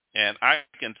family. And I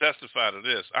can testify to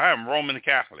this. I am Roman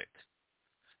Catholic.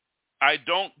 I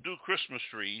don't do Christmas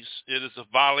trees. It is a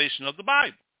violation of the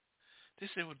Bible. They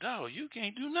say, well, dog, you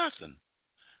can't do nothing.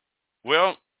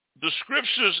 Well, the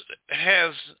Scriptures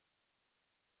has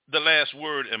the last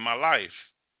word in my life.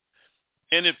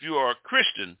 And if you are a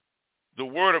Christian, the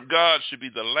Word of God should be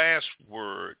the last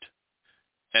word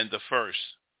and the first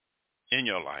in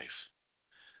your life.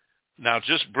 Now,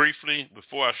 just briefly,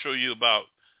 before I show you about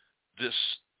this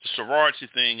sorority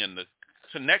thing and the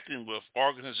connecting with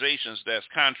organizations that's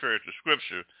contrary to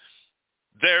Scripture,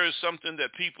 there is something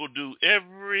that people do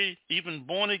even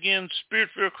born-again,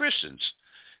 Spirit-filled Christians,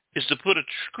 is to put a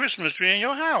Christmas tree in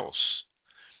your house.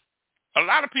 A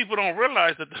lot of people don't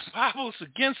realize that the Bible is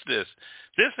against this.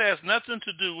 This has nothing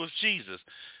to do with Jesus.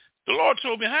 The Lord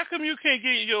told me, how come you can't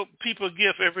give your people a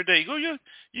gift every day? Do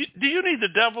you need the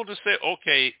devil to say,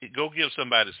 okay, go give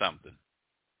somebody something?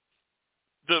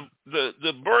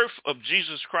 The birth of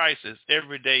Jesus Christ is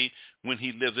every day when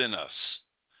he lives in us.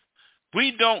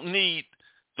 We don't need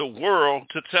the world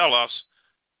to tell us,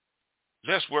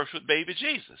 let's worship baby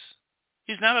Jesus.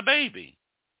 He's not a baby.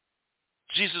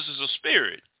 Jesus is a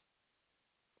spirit.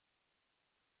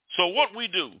 So what we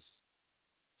do,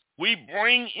 we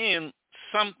bring in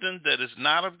something that is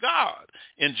not of God.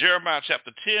 In Jeremiah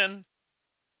chapter 10,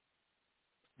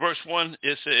 verse 1,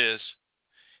 it says,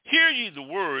 hear ye the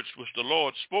words which the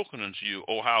Lord spoken unto you,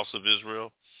 O house of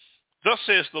Israel. Thus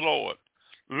says the Lord,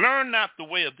 learn not the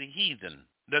way of the heathen.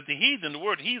 That the heathen, the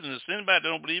word heathen is anybody that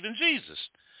don't believe in Jesus.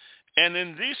 And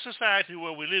in this society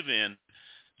where we live in,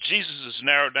 Jesus is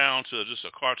narrowed down to just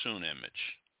a cartoon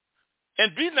image.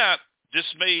 And be not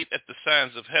dismayed at the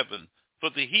signs of heaven, for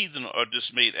the heathen are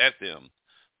dismayed at them.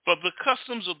 For the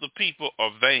customs of the people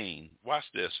are vain. Watch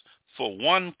this. For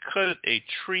one cutteth a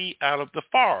tree out of the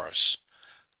forest,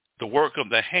 the work of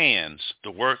the hands,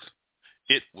 the work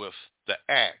it with the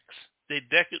axe. They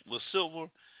deck it with silver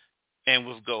and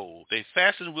with gold. They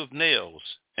fasten it with nails,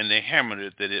 and they hammer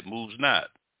it that it moves not.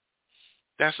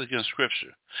 That's against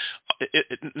Scripture.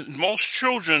 Most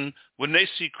children, when they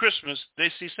see Christmas, they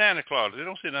see Santa Claus. They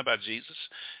don't see nothing about Jesus.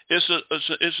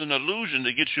 It's an illusion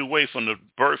to get you away from the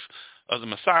birth of the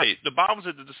Messiah. The Bible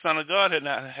said that the Son of God had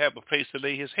not have a place to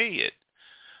lay his head.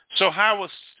 So how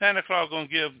was Santa Claus going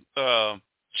to give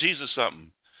Jesus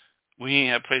something when he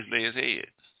ain't have a place to lay his head?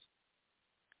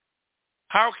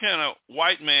 How can a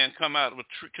white man come out of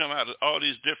all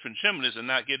these different chimneys and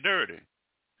not get dirty?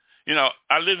 You know,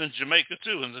 I live in Jamaica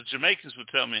too, and the Jamaicans would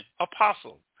tell me,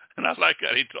 apostle. And I like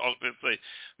how he talked and say,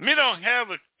 me don't have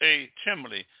a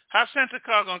chimney. How Santa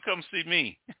Claus going to come see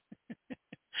me?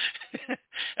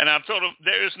 And I told him,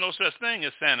 there is no such thing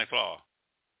as Santa Claus.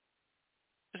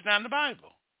 It's not in the Bible.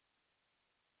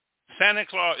 Santa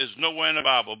Claus is nowhere in the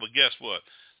Bible, but guess what?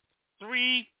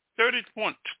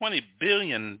 $30.20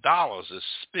 billion is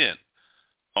spent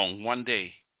on one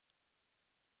day.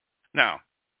 Now,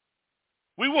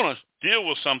 we want to deal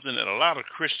with something that a lot of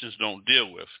Christians don't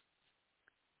deal with.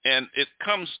 And it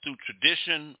comes through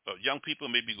tradition of young people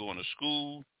maybe going to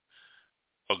school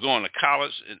or going to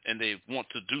college, and they want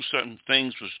to do certain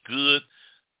things which is good.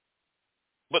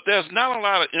 But there's not a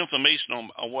lot of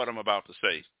information on what I'm about to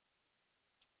say.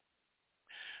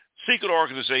 Secret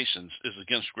organizations is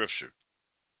against Scripture.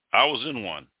 I was in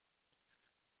one.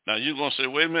 Now you're going to say,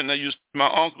 wait a minute, now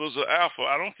my uncle's an alpha.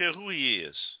 I don't care who he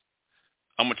is.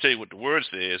 I'm going to tell you what the word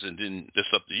says, and then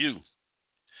it's up to you.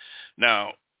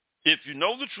 Now, if you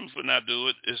know the truth and not do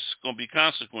it, it's going to be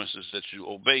consequences that you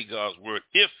obey God's word.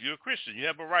 If you're a Christian, you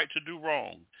have a right to do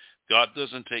wrong. God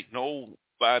doesn't take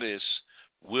nobody's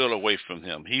will away from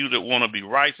him. He that want to be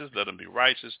righteous, let him be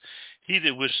righteous. He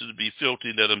that wishes to be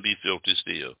filthy, let him be filthy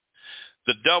still.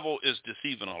 The devil is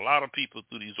deceiving a lot of people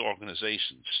through these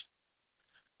organizations.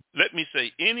 Let me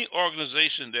say, any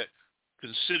organization that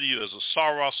consider you as a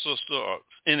soror sister or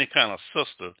any kind of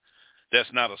sister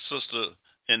that's not a sister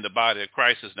in the body of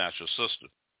Christ is not your sister.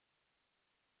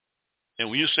 And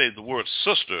when you say the word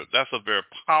sister, that's a very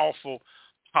powerful,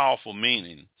 powerful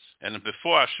meaning. And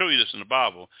before I show you this in the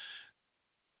Bible,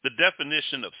 the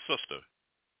definition of sister,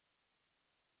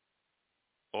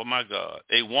 oh my God,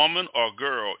 a woman or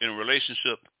girl in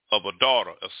relationship of a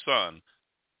daughter, a son,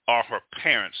 or her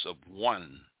parents of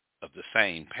one of the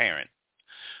same parent.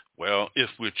 Well, if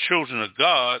we're children of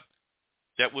God,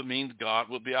 that would mean God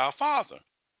will be our father.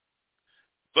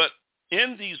 But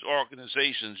in these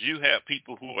organizations, you have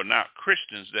people who are not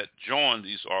Christians that join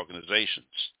these organizations.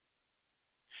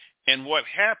 And what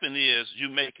happened is you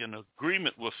make an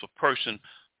agreement with a person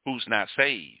who's not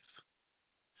saved.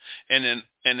 And in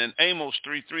Emm0itt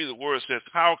 3:3, the word says,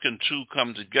 how can two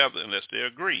come together unless they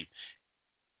agree?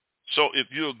 So if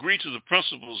you agree to the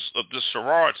principles of this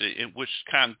sorority, which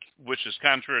is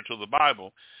contrary to the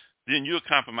Bible, then you're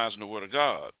compromising the word of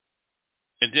God.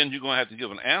 And then you're going to have to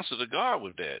give an answer to God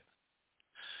with that.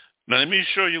 Now, let me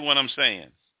show you what I'm saying.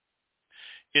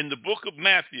 In the book of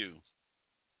Matthew,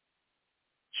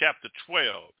 chapter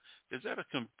 12, is that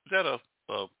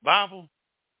a Bible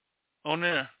on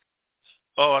there?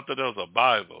 Oh, I thought that was a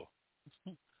Bible.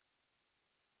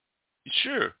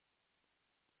 Sure.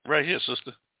 Right here,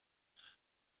 sister.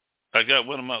 I got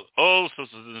one of my old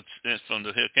sisters from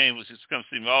the Hurricane. She's come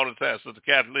see me all the time, Sister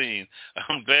Kathleen.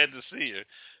 I'm glad to see her.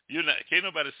 Can't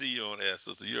nobody see you on air,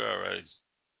 sister. You're all right.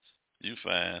 You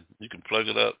fine. You can plug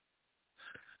it up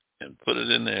and put it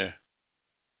in there.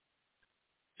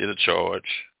 It'll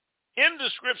charge. In the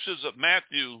scriptures of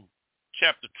Matthew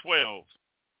chapter 12,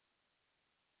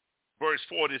 verse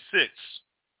 46.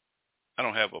 I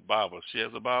don't have a Bible. She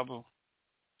has a Bible?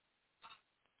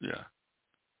 Yeah.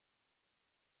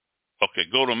 Okay,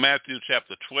 go to Matthew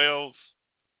chapter 12,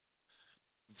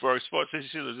 verse 46.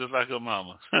 She was just like her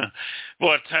mama.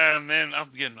 Boy, time, man, I'm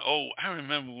getting old. I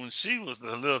remember when she was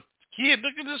a little kid.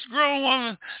 Look at this grown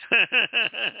woman.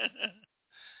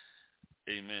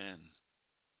 Amen.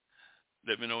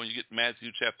 Let me know when you get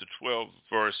Matthew chapter 12,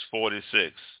 verse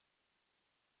 46.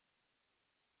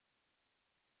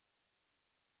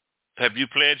 Have you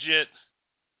pledged yet?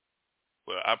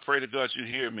 Well, I pray to God you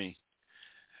hear me,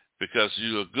 because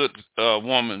you're a good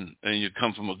woman and you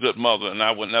come from a good mother, and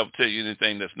I would never tell you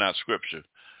anything that's not scripture,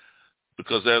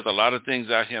 because there's a lot of things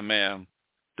out here, ma'am,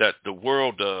 that the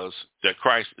world does that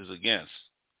Christ is against.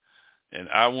 And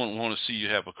I wouldn't want to see you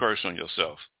have a curse on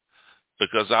yourself,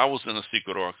 because I was in a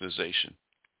secret organization.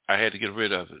 I had to get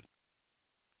rid of it.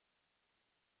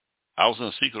 I was in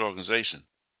a secret organization,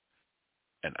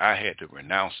 and I had to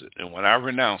renounce it. And when I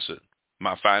renounced it,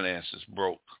 my finances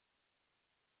broke.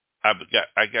 I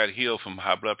got healed from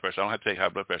high blood pressure. I don't have to take high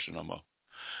blood pressure no more.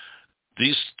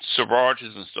 These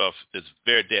sororities and stuff is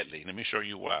very deadly. Let me show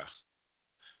you why.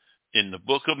 In the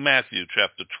book of Matthew,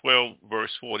 chapter 12,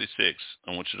 verse 46,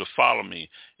 I want you to follow me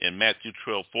in Matthew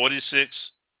 12, 46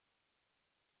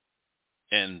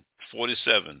 and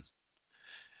 47.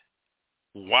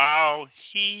 While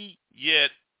he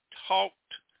yet talked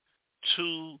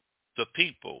to the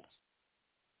people,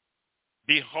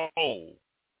 behold,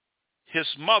 his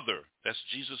mother, that's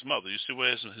Jesus' mother. You see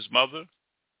where it's his mother?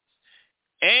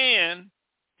 And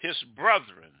his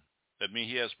brethren. That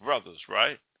means he has brothers,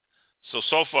 right?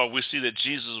 So far we see that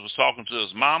Jesus was talking to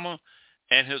his mama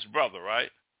and his brother, right?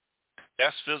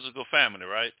 That's physical family,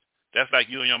 right? That's like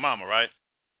you and your mama, right?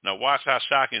 Now watch how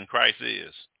shocking Christ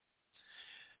is.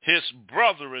 His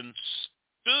brethren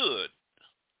stood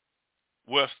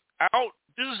without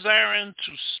desiring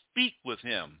to speak with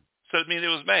him. So it means it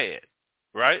was mad,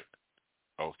 right?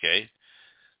 Okay.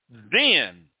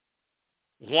 Then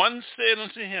one said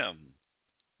unto him,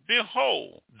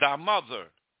 behold, thy mother,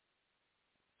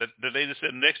 the lady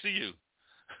sitting next to you,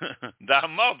 thy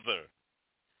mother,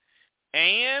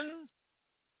 and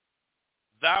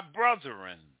thy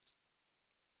brethren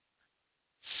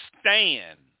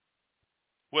stand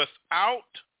without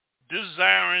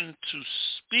desiring to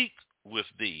speak with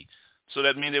thee. So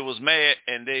that means they was mad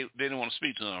and they didn't want to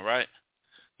speak to him, right?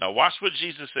 Now watch what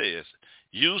Jesus says.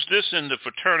 Use this in the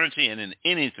fraternity and in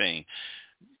anything.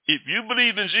 If you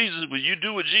believe in Jesus, will you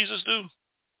do what Jesus do?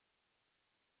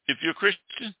 If you're a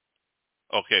Christian?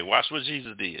 Okay, watch what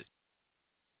Jesus did.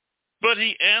 But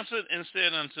he answered and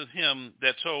said unto him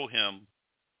that told him,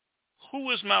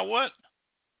 who is my what?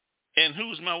 And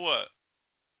who's my what?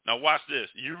 Now watch this.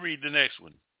 You read the next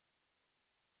one.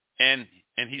 And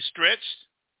he stretched.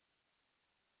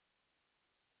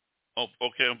 Oh,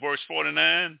 okay, in verse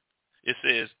 49, it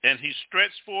says, and he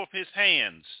stretched forth his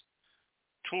hands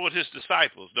toward his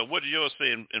disciples. Now what did yours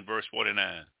say in verse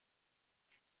 49?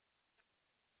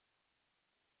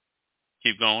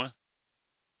 Keep going.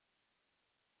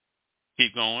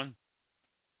 Keep going.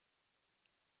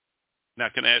 Now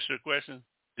can I ask you a question?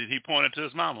 Did he point it to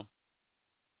his mama?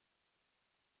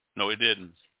 No, he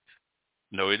didn't.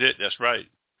 No, he did. That's right.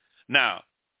 Now,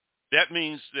 that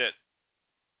means that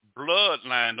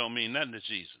bloodline don't mean nothing to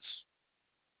Jesus.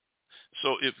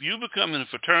 So if you become in a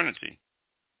fraternity,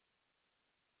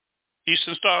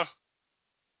 Eastern Star,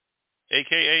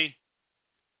 a.k.a.,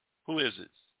 who is it?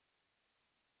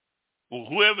 Well,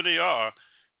 whoever they are,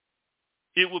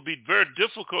 it would be very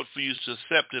difficult for you to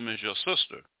accept them as your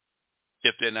sister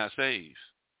if they're not saved.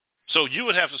 So you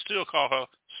would have to still call her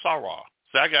Sarah.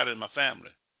 See, I got it in my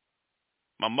family.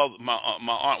 My mother, my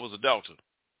aunt was a Delta.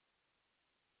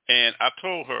 And I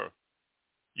told her,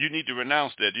 you need to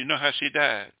renounce that. Do you know how she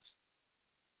died?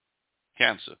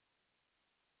 Cancer.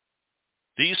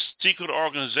 These secret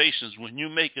organizations, when you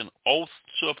make an oath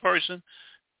to a person,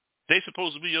 they're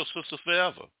supposed to be your sister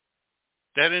forever.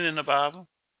 That ain't in the Bible.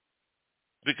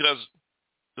 Because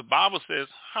the Bible says,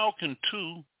 how can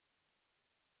two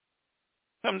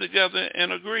come together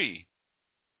and agree?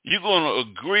 You're going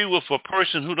to agree with a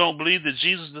person who don't believe that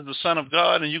Jesus is the Son of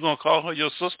God, and you're going to call her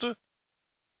your sister?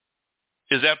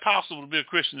 Is that possible to be a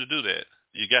Christian to do that?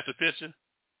 You got the picture?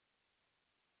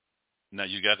 Now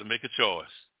you got to make a choice.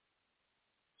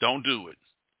 Don't do it,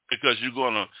 because you're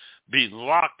going to be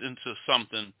locked into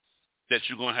something that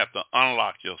you're going to have to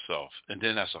unlock yourself, and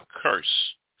then that's a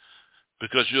curse,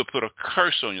 because you'll put a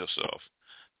curse on yourself.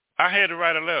 I had to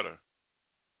write a letter.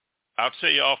 I'll tell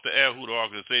you off the air who the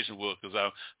organization was,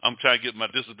 because I'm trying to get my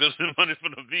disability money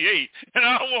from the VA, and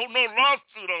I don't want no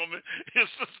lawsuit on me.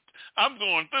 It's just, I'm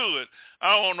going through it.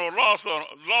 I don't want no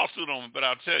lawsuit on me, but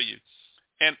I'll tell you.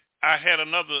 And I had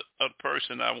another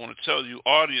person I want to tell you,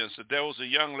 audience, that there was a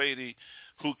young lady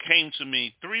who came to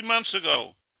me 3 months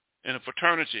ago in a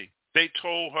fraternity. They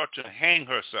told her to hang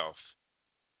herself.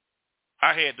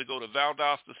 I had to go to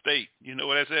Valdosta State. You know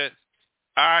what I said?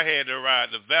 I had to ride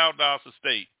to Valdosta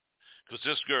State, because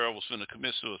this girl was going to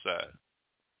commit suicide.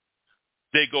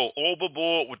 They go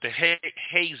overboard with the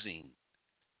hazing.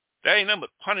 That ain't nothing but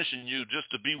punishing you just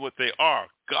to be what they are.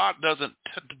 God does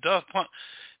punish.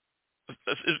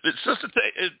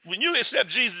 When you accept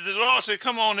Jesus, the Lord said,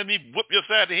 "Come on, let me whoop your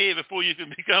side of the head before you can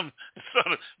become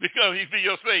he be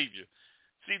your Savior."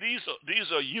 See,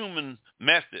 these are human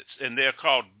methods, and they're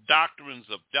called doctrines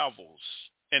of devils,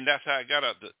 and that's how I got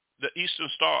out the Eastern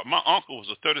Star. My uncle was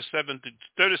a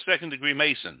 32nd degree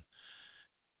Mason.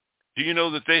 Do you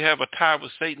know that they have a tie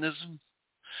with Satanism?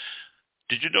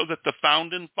 Did you know that the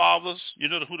founding fathers? You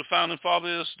know who the founding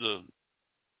father is?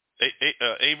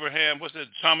 Abraham, what's that?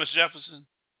 Thomas Jefferson.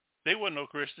 They weren't no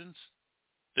Christians.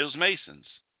 They was Masons.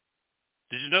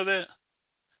 Did you know that?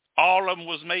 All of them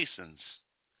was Masons.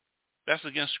 That's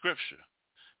against Scripture.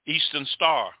 Eastern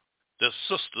Star, the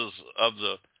sisters of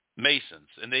the Masons,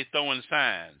 and they throwing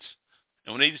signs.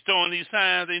 And when they throwing these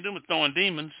signs, they didn't throwing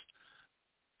demons.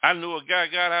 I knew a guy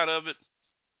got out of it,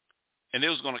 and they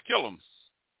was going to kill him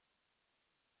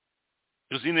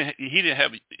because he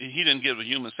didn't give a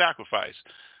human sacrifice.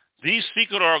 These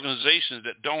secret organizations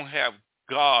that don't have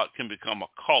God can become a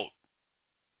cult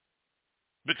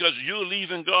because you're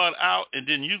leaving God out, and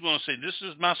then you're going to say, "This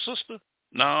is my sister."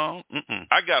 No,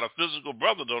 I got a physical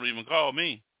brother don't even call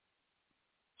me.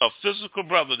 A physical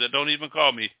brother that don't even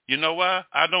call me. You know why?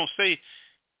 I don't say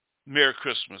Merry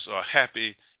Christmas or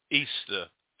Happy Easter.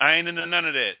 I ain't into none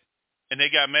of that. And they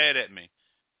got mad at me.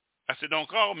 I said, "Don't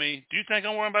call me. Do you think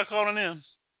I'm worrying about calling them?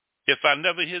 If I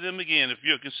never hear them again, if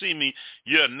you can see me,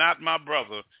 you're not my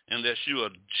brother unless you are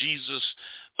Jesus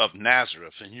of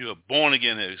Nazareth and you are born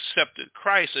again and accepted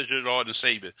Christ as your Lord and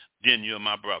Savior, then you're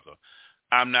my brother.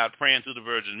 I'm not praying to the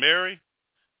Virgin Mary.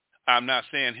 I'm not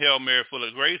saying Hail Mary full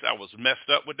of grace. I was messed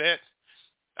up with that.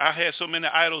 I had so many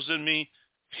idols in me.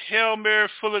 Hail Mary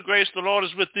full of grace, the Lord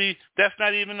is with thee. That's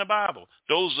not even in the Bible.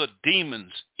 Those are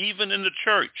demons, even in the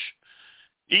church.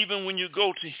 Even when you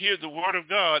go to hear the word of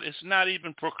God, it's not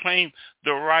even proclaimed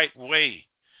the right way.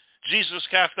 Jesus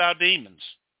cast out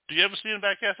demons. Do you ever see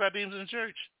anybody cast out demons in the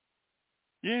church?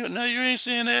 No, you ain't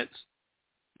seeing that.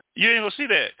 You ain't going to see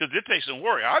that because it takes some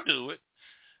work. I'll do it.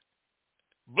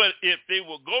 But if they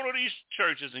will go to these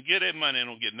churches and get their money, they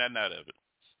don't get nothing out of it.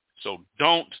 So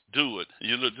don't do it.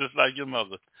 You look just like your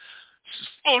mother.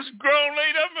 Folks, grown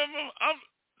lady,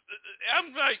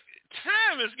 I'm like,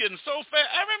 time is getting so fast.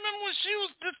 I remember when she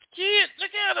was this kid.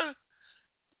 Look at her.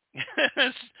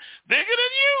 Bigger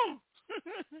than you.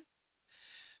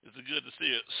 It's good to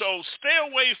see it. So stay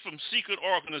away from secret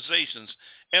organizations.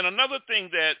 And another thing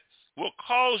that will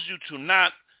cause you to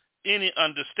not any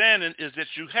understanding is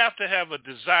that you have to have a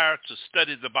desire to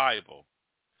study the Bible.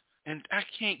 And I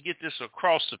can't get this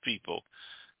across to people.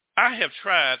 I have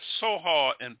tried so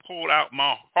hard and poured out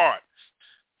my heart.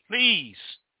 Please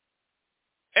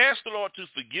ask the Lord to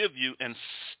forgive you and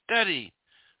study.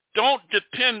 Don't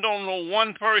depend on no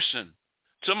one person.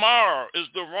 Tomorrow is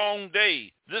the wrong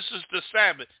day. This is the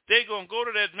Sabbath. They're going to go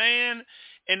to that man,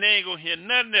 and they ain't going to hear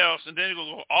nothing else, and then they're going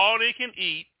to go all they can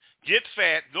eat, get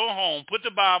fat, go home, put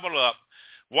the Bible up,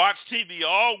 watch TV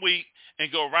all week,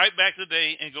 and go right back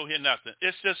today and go hear nothing.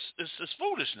 It's just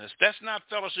foolishness. That's not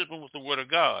fellowshipping with the Word of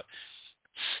God.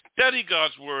 Study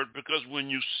God's Word, because when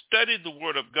you study the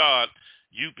Word of God,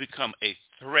 you become a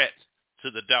threat to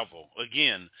the devil.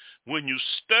 Again, when you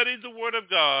study the Word of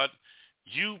God,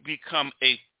 you become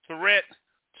a threat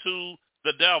to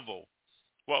the devil.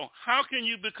 Well, how can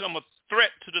you become a threat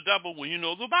to the devil when you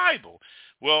know the Bible?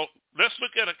 Well, let's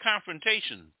look at a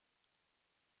confrontation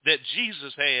that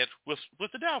Jesus had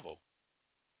with the devil.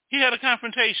 He had a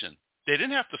confrontation. They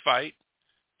didn't have to fight.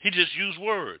 He just used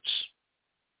words.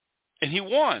 And he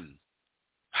won.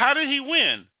 How did he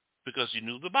win? Because he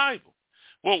knew the Bible.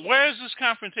 Well, where is this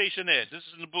confrontation at? This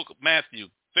is in the book of Matthew.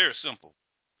 Very simple.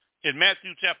 In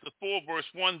Matthew chapter 4, verse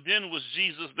 1, then was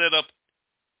Jesus led up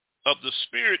of the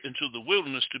Spirit into the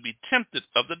wilderness to be tempted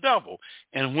of the devil.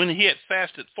 And when he had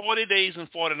fasted 40 days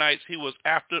and 40 nights, he was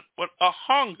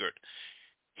hungered.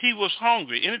 He was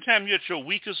hungry. Anytime you're at your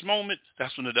weakest moment,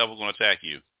 that's when the devil's going to attack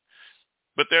you.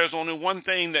 But there's only one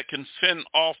thing that can fend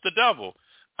off the devil.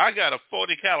 I got a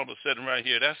 40 caliber sitting right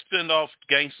here. That's fend off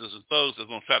gangsters and thugs that's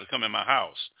going to try to come in my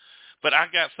house. But I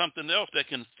got something else that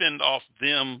can fend off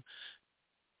them,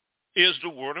 is the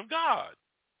Word of God.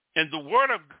 And the Word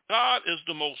of God is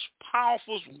the most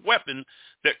powerful weapon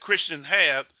that Christians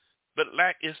have, but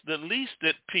it's the least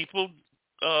that people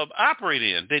operate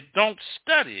in. They don't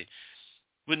study.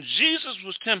 When Jesus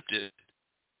was tempted,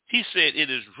 he said, "It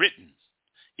is written,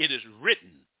 it is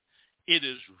written, it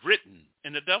is written,"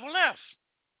 and the devil left.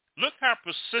 Look how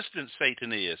persistent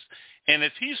Satan is. And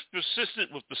if he's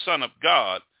persistent with the Son of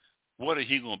God, what are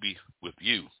he going to be with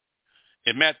you?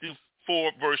 In Matthew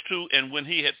 4, verse 2, and when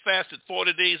he had fasted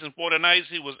 40 days and 40 nights,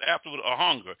 he was afterward a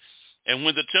hunger. And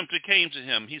when the tempter came to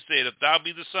him, he said, if thou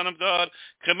be the Son of God,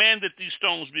 command that these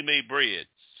stones be made bread.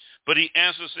 But he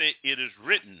answered, saying, it is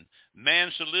written,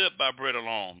 man shall live by bread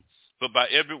alone, but by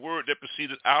every word that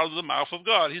proceeded out of the mouth of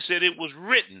God. He said it was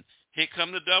written. Here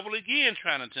come the devil again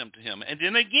trying to tempt him. And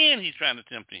then again he's trying to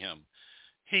tempt him.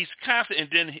 He's constant. And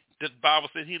then the Bible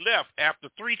said he left after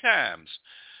 3 times.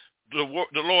 The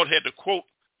Lord had to quote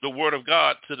the word of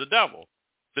God to the devil.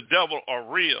 The devil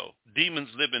are real. Demons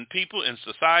live in people, in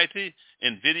society,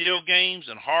 in video games,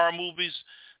 and horror movies.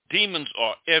 Demons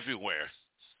are everywhere.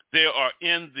 They are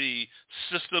in the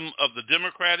system of the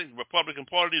Democratic, Republican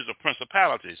parties or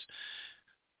principalities.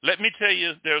 Let me tell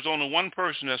you, there's only one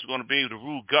person that's going to be able to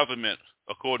rule government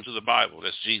according to the Bible.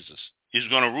 That's Jesus. He's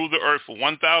going to rule the earth for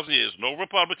 1,000 years. No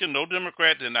Republican, no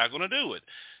Democrat, they're not going to do it.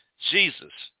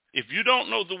 Jesus. If you don't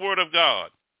know the word of God,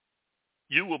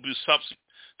 you will be subject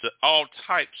to all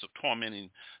types of tormenting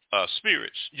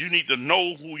spirits. You need to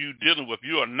know who you're dealing with.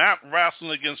 You are not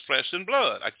wrestling against flesh and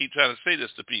blood. I keep trying to say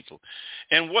this to people.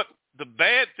 And what the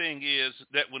bad thing is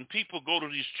that when people go to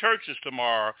these churches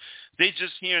tomorrow, they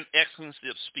just hear an excellency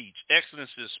of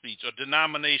speech, or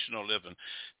denominational living.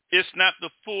 It's not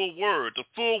the full word. The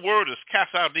full word is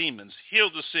cast out demons, heal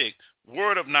the sick,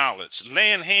 word of knowledge,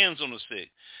 laying hands on the sick,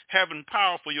 having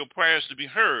power for your prayers to be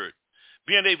heard,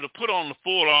 being able to put on the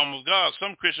full armor of God.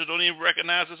 Some Christians don't even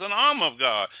recognize it's an armor of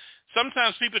God.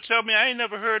 Sometimes people tell me, I ain't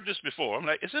never heard this before. I'm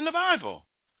like, it's in the Bible.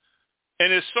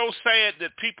 And it's so sad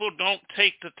that people don't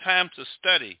take the time to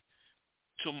study.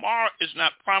 Tomorrow is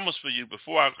not promised for you.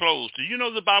 Before I close, do you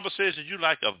know the Bible says that you're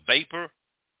like a vapor?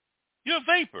 You're a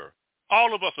vapor.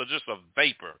 All of us are just a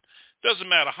vapor. Doesn't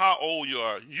matter how old you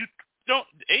are.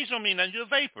 Age don't mean nothing. You're a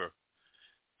vapor.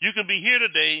 You can be here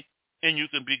today and you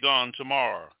can be gone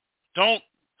tomorrow. Don't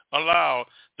allow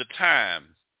the time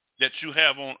that you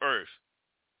have on earth.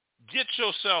 Get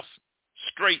yourself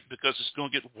straight, because it's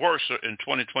going to get worse in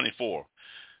 2024.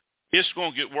 It's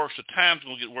going to get worse. The time's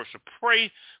going to get worse.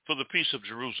 Pray for the peace of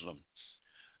Jerusalem.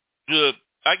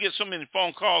 I get so many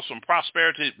phone calls from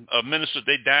prosperity ministers.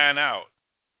 They dying out.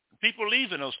 People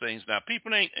leaving those things now.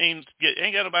 People ain't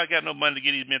got nobody got no money to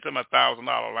get these men to my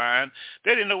 $1,000 line.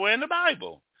 They didn't know where in the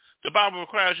Bible. The Bible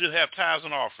requires you to have tithes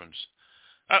and offerings.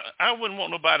 I wouldn't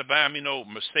want nobody buying me no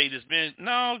Mercedes-Benz.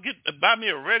 No, buy me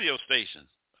a radio station,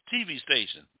 a TV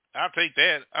station. I'll take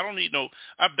that. I don't need no.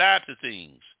 I've died to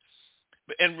things.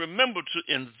 And remember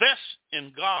to invest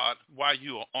in God while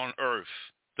you are on earth.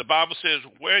 The Bible says,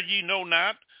 where ye know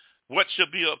not what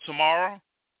shall be of tomorrow,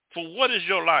 for what is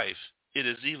your life? It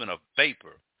is even a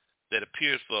vapor that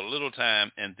appears for a little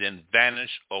time and then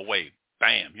vanish away.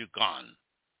 Bam, you're gone.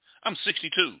 I'm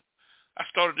 62. I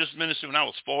started this ministry when I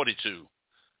was 42.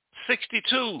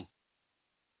 62.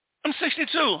 I'm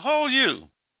 62. How old are you?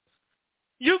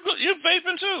 You're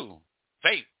vaping too.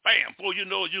 Vape, bam. Before you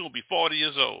know it, you're going to be 40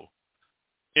 years old.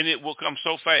 And it will come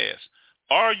so fast.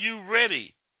 Are you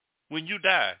ready when you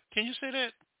die? Can you say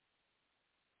that?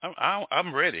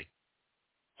 I'm ready.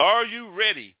 Are you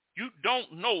ready? You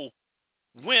don't know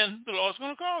when the Lord's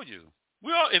going to call you.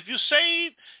 If you're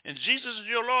saved and Jesus is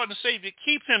your Lord and Savior,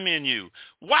 keep him in you.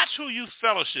 Watch who you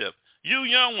fellowship. You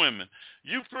young women,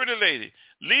 you pretty lady,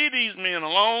 leave these men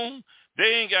alone. They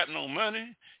ain't got no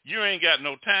money. You ain't got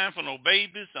no time for no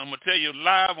babies. I'm going to tell you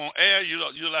live on air,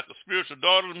 you're like a spiritual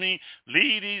daughter to me.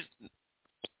 Leave these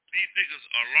niggas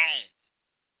alone.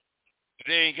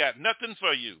 They ain't got nothing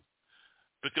for you.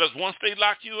 Because once they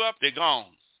lock you up, they're gone.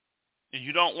 And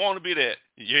you don't want to be that.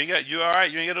 You all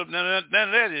right? You ain't got none of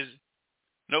that, is it?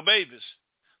 No babies.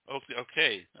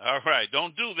 Okay. All right.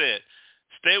 Don't do that.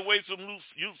 Stay away from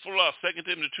youthful lust, 2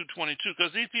 Timothy 2:22,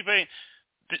 because these people ain't.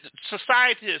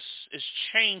 Society has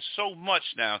changed so much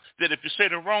now that if you say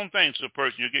the wrong thing to a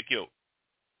person, you'll get killed.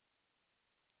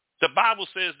 The Bible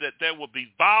says that there will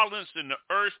be violence in the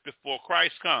earth before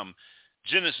Christ comes.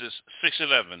 Genesis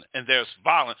 6:11, and there's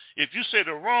violence. If you say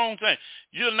the wrong thing,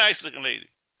 you're a nice-looking lady.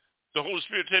 The Holy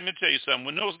Spirit tell me to tell you something.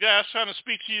 When those guys trying to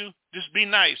speak to you, just be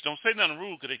nice. Don't say nothing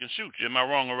rude because they can shoot you. Am I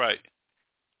wrong or right?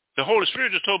 The Holy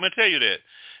Spirit just told me to tell you that.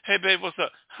 Hey, babe, what's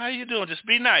up? How you doing? Just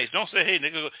be nice. Don't say, hey,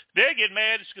 nigga. They get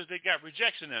mad because they got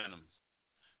rejection in them.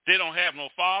 They don't have no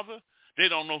father. They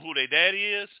don't know who their daddy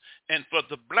is. And for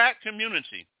the black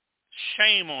community,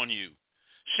 shame on you.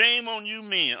 Shame on you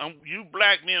men, you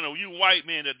black men or you white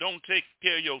men that don't take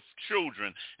care of your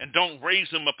children and don't raise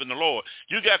them up in the Lord.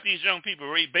 You got these young people,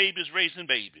 raising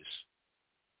babies.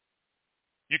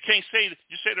 You can't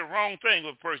you say the wrong thing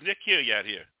with a person, they'll kill you out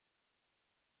here.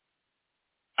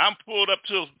 I'm pulled up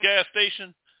to a gas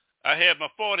station. I had my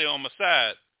 40 on my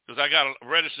side. because I got a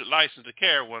registered license to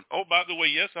carry one. Oh, by the way,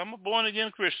 yes, I'm a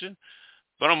born-again Christian,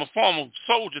 but I'm a former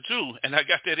soldier, too, and I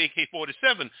got that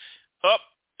AK-47 up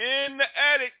in the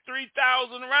attic,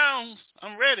 3,000 rounds.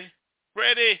 I'm ready.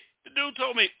 Ready. The dude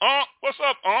told me, Unc, what's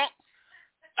up, Unc?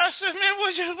 I said, man,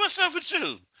 what's up with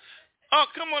you? Oh,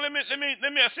 come on, let me.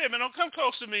 I said, man, don't come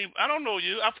close to me. I don't know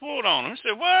you. I pulled on him. He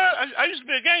said, what? I used to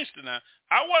be a gangster now.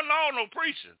 I wasn't all no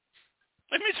preacher.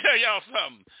 Let me tell y'all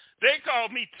something. They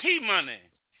called me T-Money.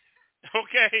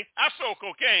 Okay? I sold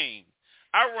cocaine.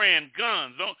 I ran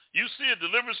guns. You see a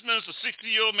deliverance minister,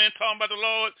 60-year-old man talking about the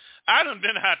Lord? I done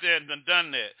been out there and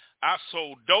done that. I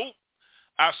sold dope.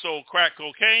 I sold crack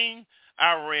cocaine.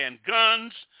 I ran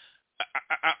guns.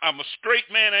 I'm a straight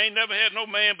man. I ain't never had no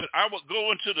man, but I would go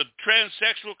into the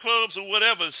transsexual clubs or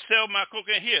whatever and sell my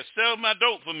cocaine. Here, sell my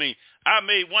dope for me. I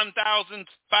made $1,500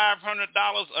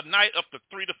 a night, up to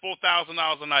 $3,000 to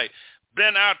 $4,000 a night.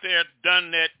 Been out there,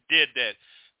 done that, did that.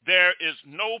 There is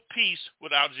no peace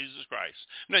without Jesus Christ.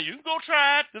 Now, you can go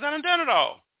try it, because I done it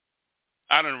all.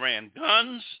 I done ran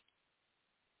guns.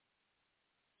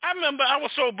 I remember I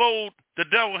was so bold, the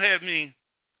devil had me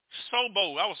so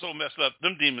bold. I was so messed up.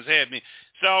 Them demons had me.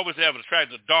 So I always have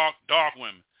attracted to dark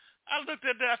women. I looked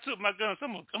at that. I took my gun. I said,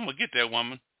 I'm going to get that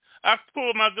woman. I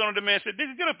pulled my gun on the man and said,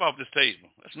 "Nigga, get up off this table.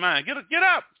 That's mine. Get up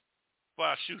before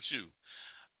I shoot you."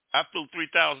 I threw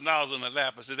 $3,000 in her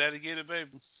lap. I said, "That'll get it,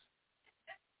 baby."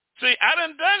 See, I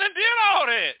done and did all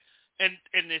that. And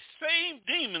the same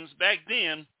demons back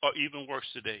then are even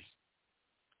worse today.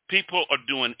 People are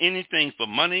doing anything for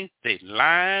money. They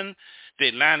lying.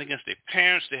 They lying against their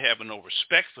parents. They having no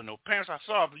respect for no parents. I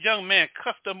saw a young man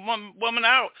cuss a woman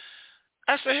out.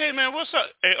 I said, "Hey, man, what's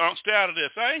up?" "Hey, Unc, stay out of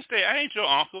this." I ain't your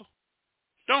uncle.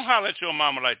 Don't holler at your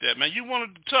mama like that, man. You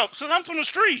wanted to talk. So I'm from the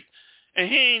street. And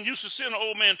he ain't used to seeing an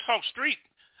old man talk street.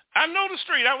 I know the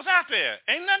street. I was out there.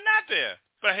 Ain't nothing out there.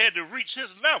 But I had to reach his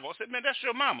level. I said, "Man, that's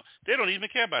your mama." They don't even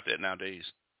care about that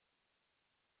nowadays.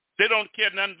 They don't care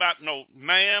nothing about no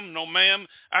ma'am, no ma'am.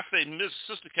 I say Miss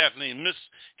Sister Kathleen, Miss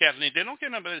Kathleen. They don't care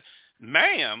nothing about it.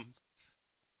 Ma'am,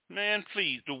 man,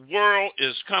 please. The world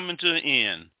is coming to an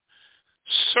end.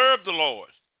 Serve the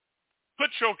Lord.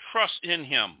 Put your trust in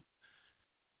him.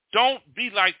 Don't be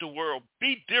like the world.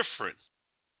 Be different.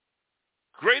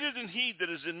 Greater than he that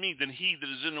is in me, than he that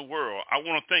is in the world. I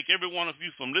want to thank every one of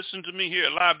you from listening to me here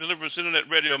at Live Deliverance Internet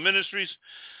Radio Ministries.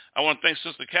 I want to thank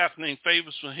Sister Kathleen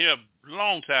Favors for here, a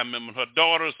long-time member. Her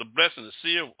daughter is a blessing to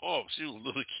see her. Oh, she was a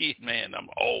little kid, man. I'm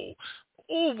old.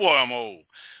 Oh, boy, I'm old.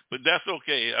 But that's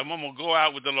okay. I'm going to go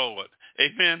out with the Lord.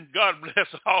 Amen. God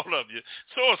bless all of you.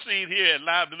 Sow a seed here at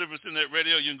Live Deliverance Internet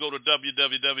Radio. You can go to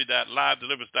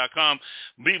www.livedeliverance.com.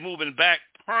 Be moving back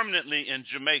permanently in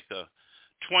Jamaica.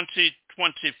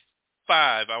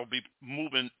 2025, I will be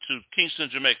moving to Kingston,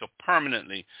 Jamaica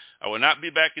permanently. I will not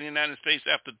be back in the United States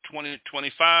after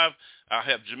 2025. I'll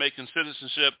have Jamaican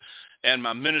citizenship, and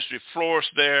my ministry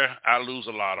flourished there. I lose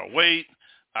a lot of weight.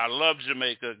 I love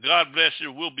Jamaica. God bless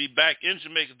you. We'll be back in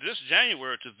Jamaica this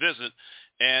January to visit,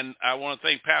 and I want to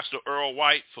thank Pastor Earl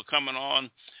White for coming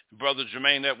on, Brother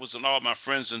Jermaine Edwards, and all my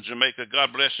friends in Jamaica.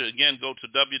 God bless you. Again, go to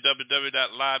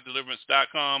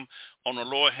www.livedeliverance.com. On the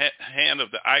lower hand of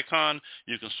the icon,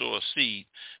 you can sow a seed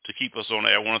to keep us on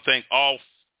air. I want to thank all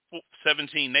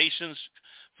 17 nations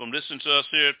from listening to us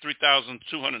here,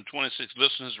 3,226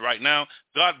 listeners right now.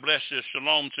 God bless you.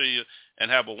 Shalom to you, and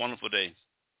have a wonderful day.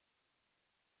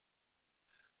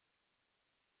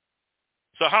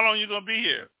 So how long are you going to be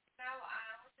here?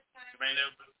 Jermaine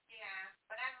Edwards?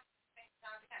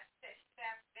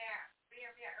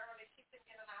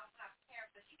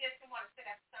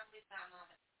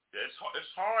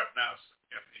 It's hard now for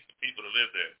people to live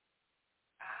there.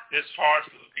 It's hard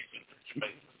for the people to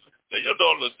make it. Your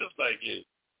daughter looks just like you.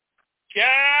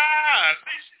 God!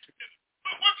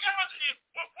 What college are you?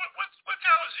 What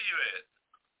college are you at?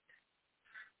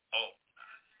 Oh,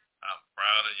 I'm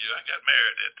proud of you. I got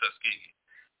married at Tuskegee.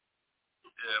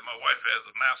 Yeah, my wife has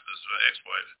a master's for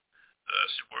export.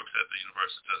 She works at the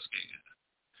University of Tuskegee.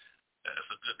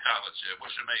 That's a good college. Yeah.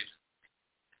 What's your major?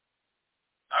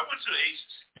 I went to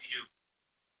HBCU,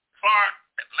 Clark,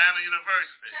 Atlanta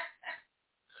University. I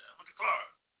went to Clark.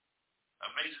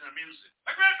 I majored in music.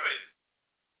 I graduated.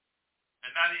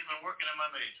 And not even working in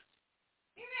my major.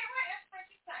 You did what? That's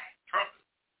what you say. Trumpet.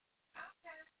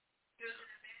 Okay.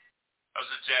 I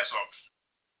was in jazz orchestra.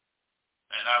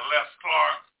 And I left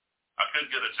Clark. I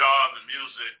couldn't get a job in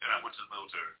music, and I went to the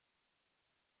military.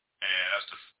 And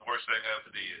that's the worst thing I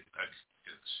ever did.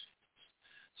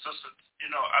 Sister,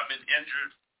 I've been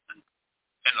injured,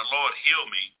 and the Lord healed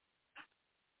me,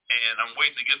 and I'm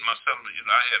waiting to get my settlement.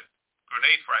 I have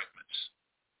grenade fragments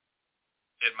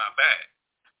in my back,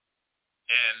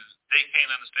 and they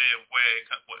can't understand why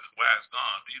it's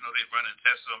gone. You know, they running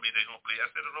tests on me. They don't believe. I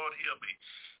said, the Lord heal me.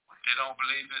 They don't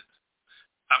believe it.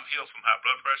 I'm healed from high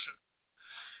blood pressure.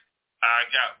 I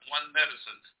got one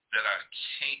medicine that I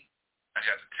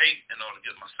got to take in order to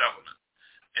get my supplement,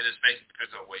 and it's making me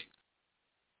pick up weight.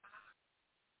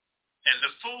 And the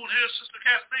food here, Sister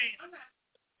Kathleen,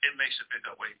 it makes you pick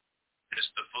up weight. It's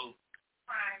the food.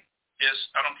 Right.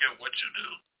 I don't care what you do,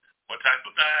 what type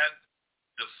of diet,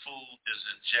 the food is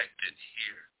injected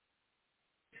here.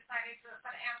 Just like they do it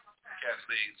for the animals.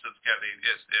 Kathleen, Sister Kathleen,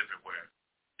 it's everywhere.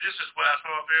 This is why I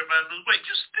saw everybody lose weight.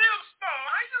 You still small.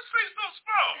 How you say so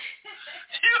small?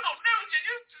 You don't never get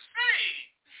used to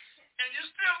saying. And you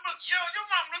still look young. Your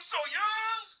mom looks so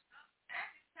young.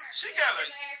 She got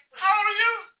how old are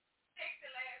you?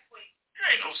 60 last week. You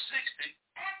ain't no 60.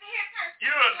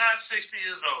 You're not 60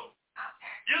 years old.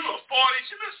 Okay. You look 40.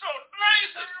 She looks so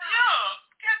nice and young.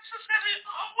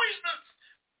 Always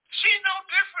she no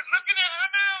different. Looking at her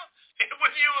now, and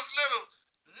when you was little,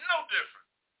 no different.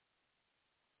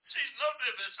 She's no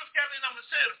different. Sister Kathleen, I'm going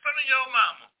to say it in front of your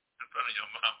mama. In front of your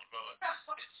mama, Lord.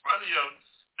 In front of your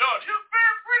daughter. You're a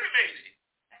very pretty lady.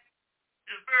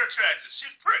 You're very attractive.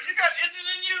 She's pretty. You got Indian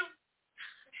in you?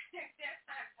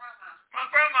 My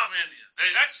grandmama Indian.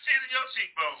 I can see it in your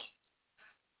cheekbone.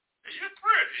 You're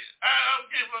pretty. I'll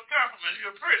give her a compliment.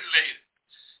 You're a pretty lady.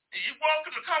 And you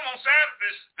welcome to come on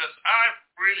Saturdays because I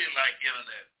really like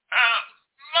internet. I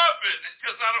love it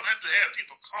because I don't have to have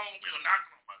people call me or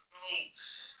knocking on my door.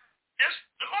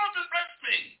 The Lord just blessed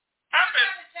me.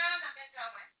 Brother John, I've been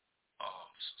going.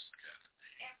 Oh, Sister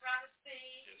Kathleen. And Brother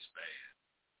Steve. It's bad.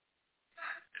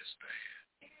 It's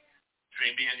bad. Yeah.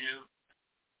 Between me and you,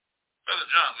 Brother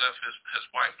John left, his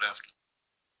wife left him.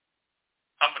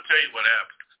 I'm going to tell you what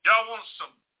happened. Y'all want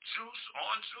some juice,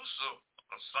 orange juice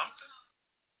or something?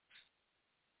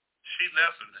 She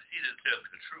left him. He didn't tell me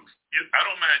the truth. I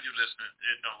don't mind you listening.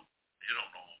 You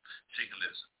don't know him. She can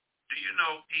listen. Do you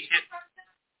know he hit?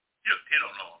 He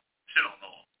don't know him. She don't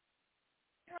know him.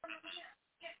 Look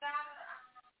at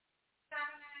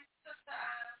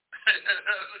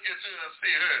her.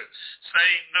 See her.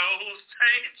 Same nose,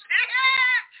 same.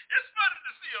 It's funny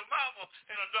to see a mama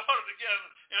and a daughter together,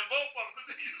 and both of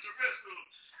them use the restroom.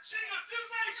 She was just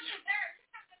like you.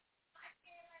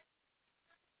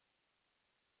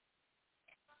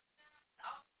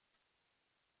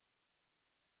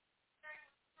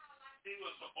 He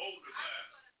was an older guy.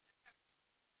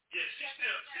 Yeah, she's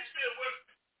still with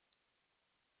me.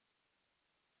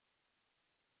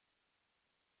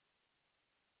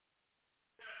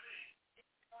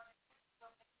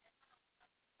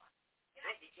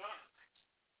 Brother John.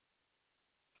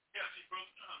 Yeah, see,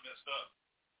 Brother John messed up.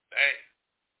 Hey,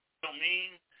 don't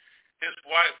mean his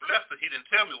wife left her. He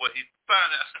didn't tell me what he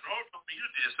found out. I said, oh, you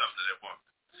did something to that woman.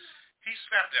 He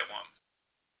slapped that woman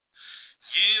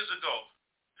years ago.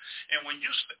 And when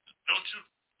you don't you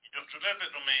let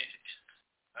that no man.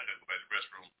 I gotta go back to the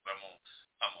restroom.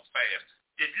 I'm on fast.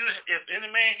 If any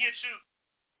man hits you,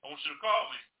 I want you to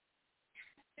call me.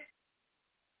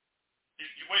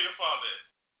 You where your father at?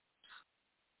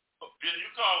 Then you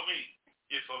call me.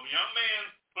 If a young man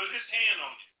put his hand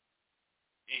on you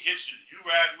and hits you, you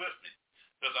ride with me.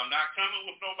 Because I'm not coming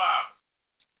with no Bible.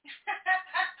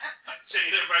 I can tell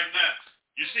you that right now.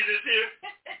 You see this here?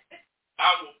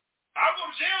 I'll go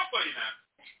to jail for you now.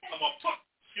 I'm going to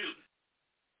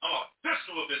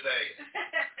pistol whip his ass.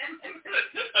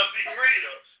 I'll be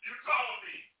real. You call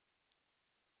me.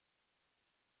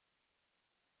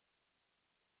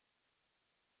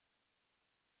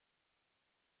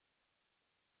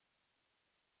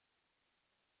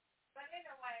 But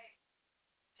anyway,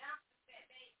 Johnson said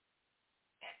they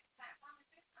at the time, Mama,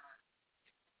 this time,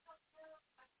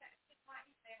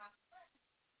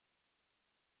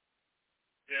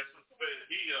 yes,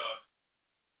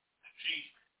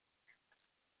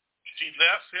 she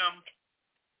left him.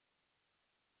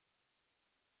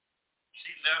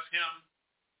 She left him,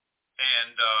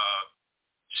 and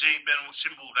she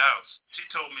moved out. She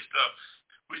told me stuff.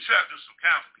 We tried to do some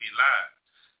counseling. He lied.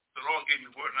 The Lord gave me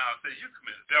word now and said, you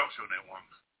committed adultery on that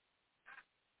woman.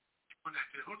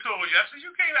 Who told you? I said,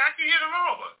 I can hear the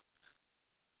Lord.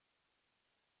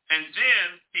 And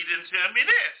then he didn't tell me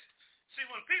this. See,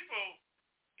 when people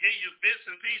give you bits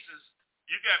and pieces,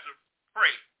 you got to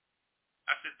pray.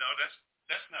 I said, no,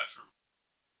 that's not true.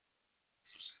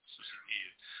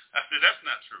 I said, that's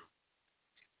not true.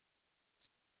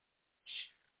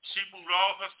 She moved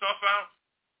all her stuff out.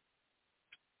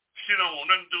 She don't want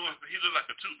nothing to do with him. He look like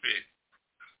a toothpick.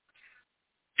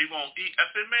 He won't eat. I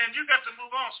said, man, you got to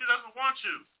move on. She doesn't want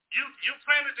you. You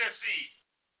planted that seed.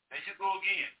 There you go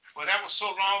again. Well, that was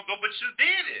so long ago, but you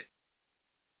did it.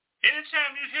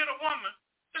 Anytime you hit a woman,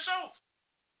 it's over.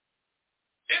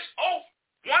 It's over.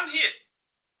 One hit.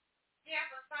 Yeah,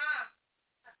 but some.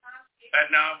 And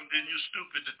now then you're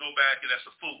stupid to go back and that's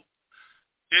a fool.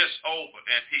 It's over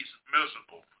and he's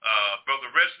miserable. Brother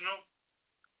Reginald,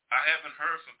 I haven't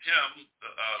heard from him.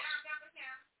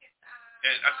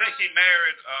 And I think he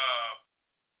married,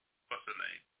 what's her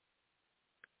name?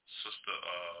 Sister,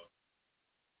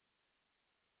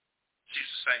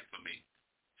 she's a saint for me.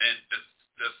 And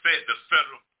the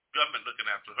federal government looking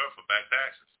after her for back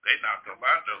taxes. They knocked on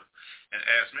my door and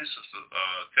asked me, Sister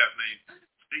Kathleen,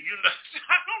 do you know?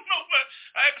 I don't know, but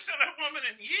I haven't seen that woman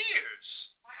in years.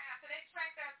 Wow, so they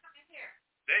tracked her coming here.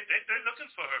 They're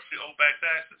looking for her. She owed back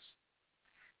taxes.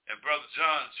 And Brother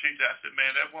John, I said,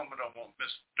 man, that woman don't want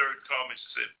Miss Dirt called me. She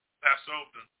said, Pastor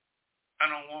Overton, I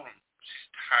don't want him. She's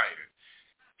tired.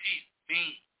 He's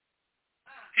mean.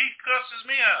 He cusses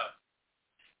me out.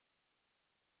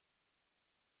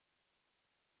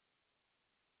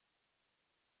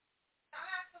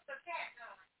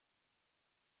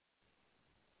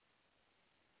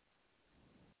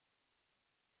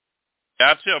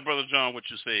 I tell Brother John what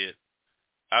you said.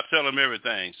 I tell him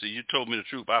everything. See, you told me the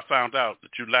truth. I found out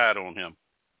that you lied on him.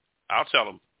 I'll tell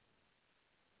him.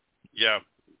 Yeah,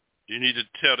 you need to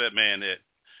tell that man that.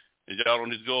 And y'all don't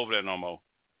need to go over that no more.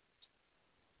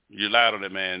 You lied on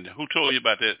that man. Who told you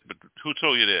about that? Who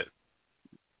told you that?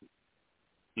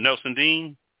 Nelson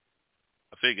Dean?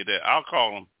 I figured that. I'll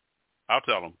call him. I'll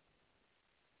tell him.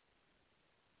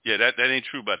 Yeah, that ain't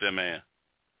true about that man.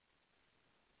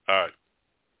 All right.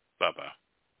 Bye-bye.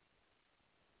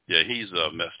 Yeah, he's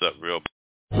messed up real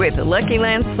bad. With the Lucky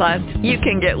Land Slots, you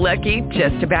can get lucky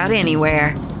just about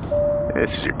anywhere. This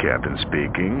is your captain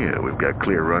speaking. We've got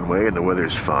clear runway and the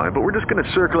weather's fine, but we're just going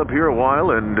to circle up here a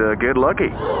while and get lucky.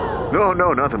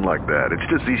 No, nothing like that. It's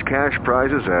just these cash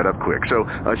prizes add up quick. So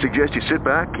I suggest you sit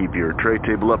back, keep your tray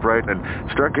table upright, and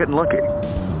start getting lucky.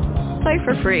 Play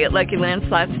for free at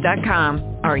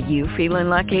LuckyLandSlots.com. Are you feeling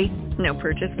lucky? No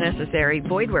purchase necessary.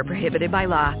 Void where prohibited by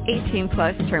law.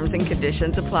 18+ terms and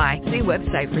conditions apply. See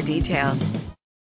website for details.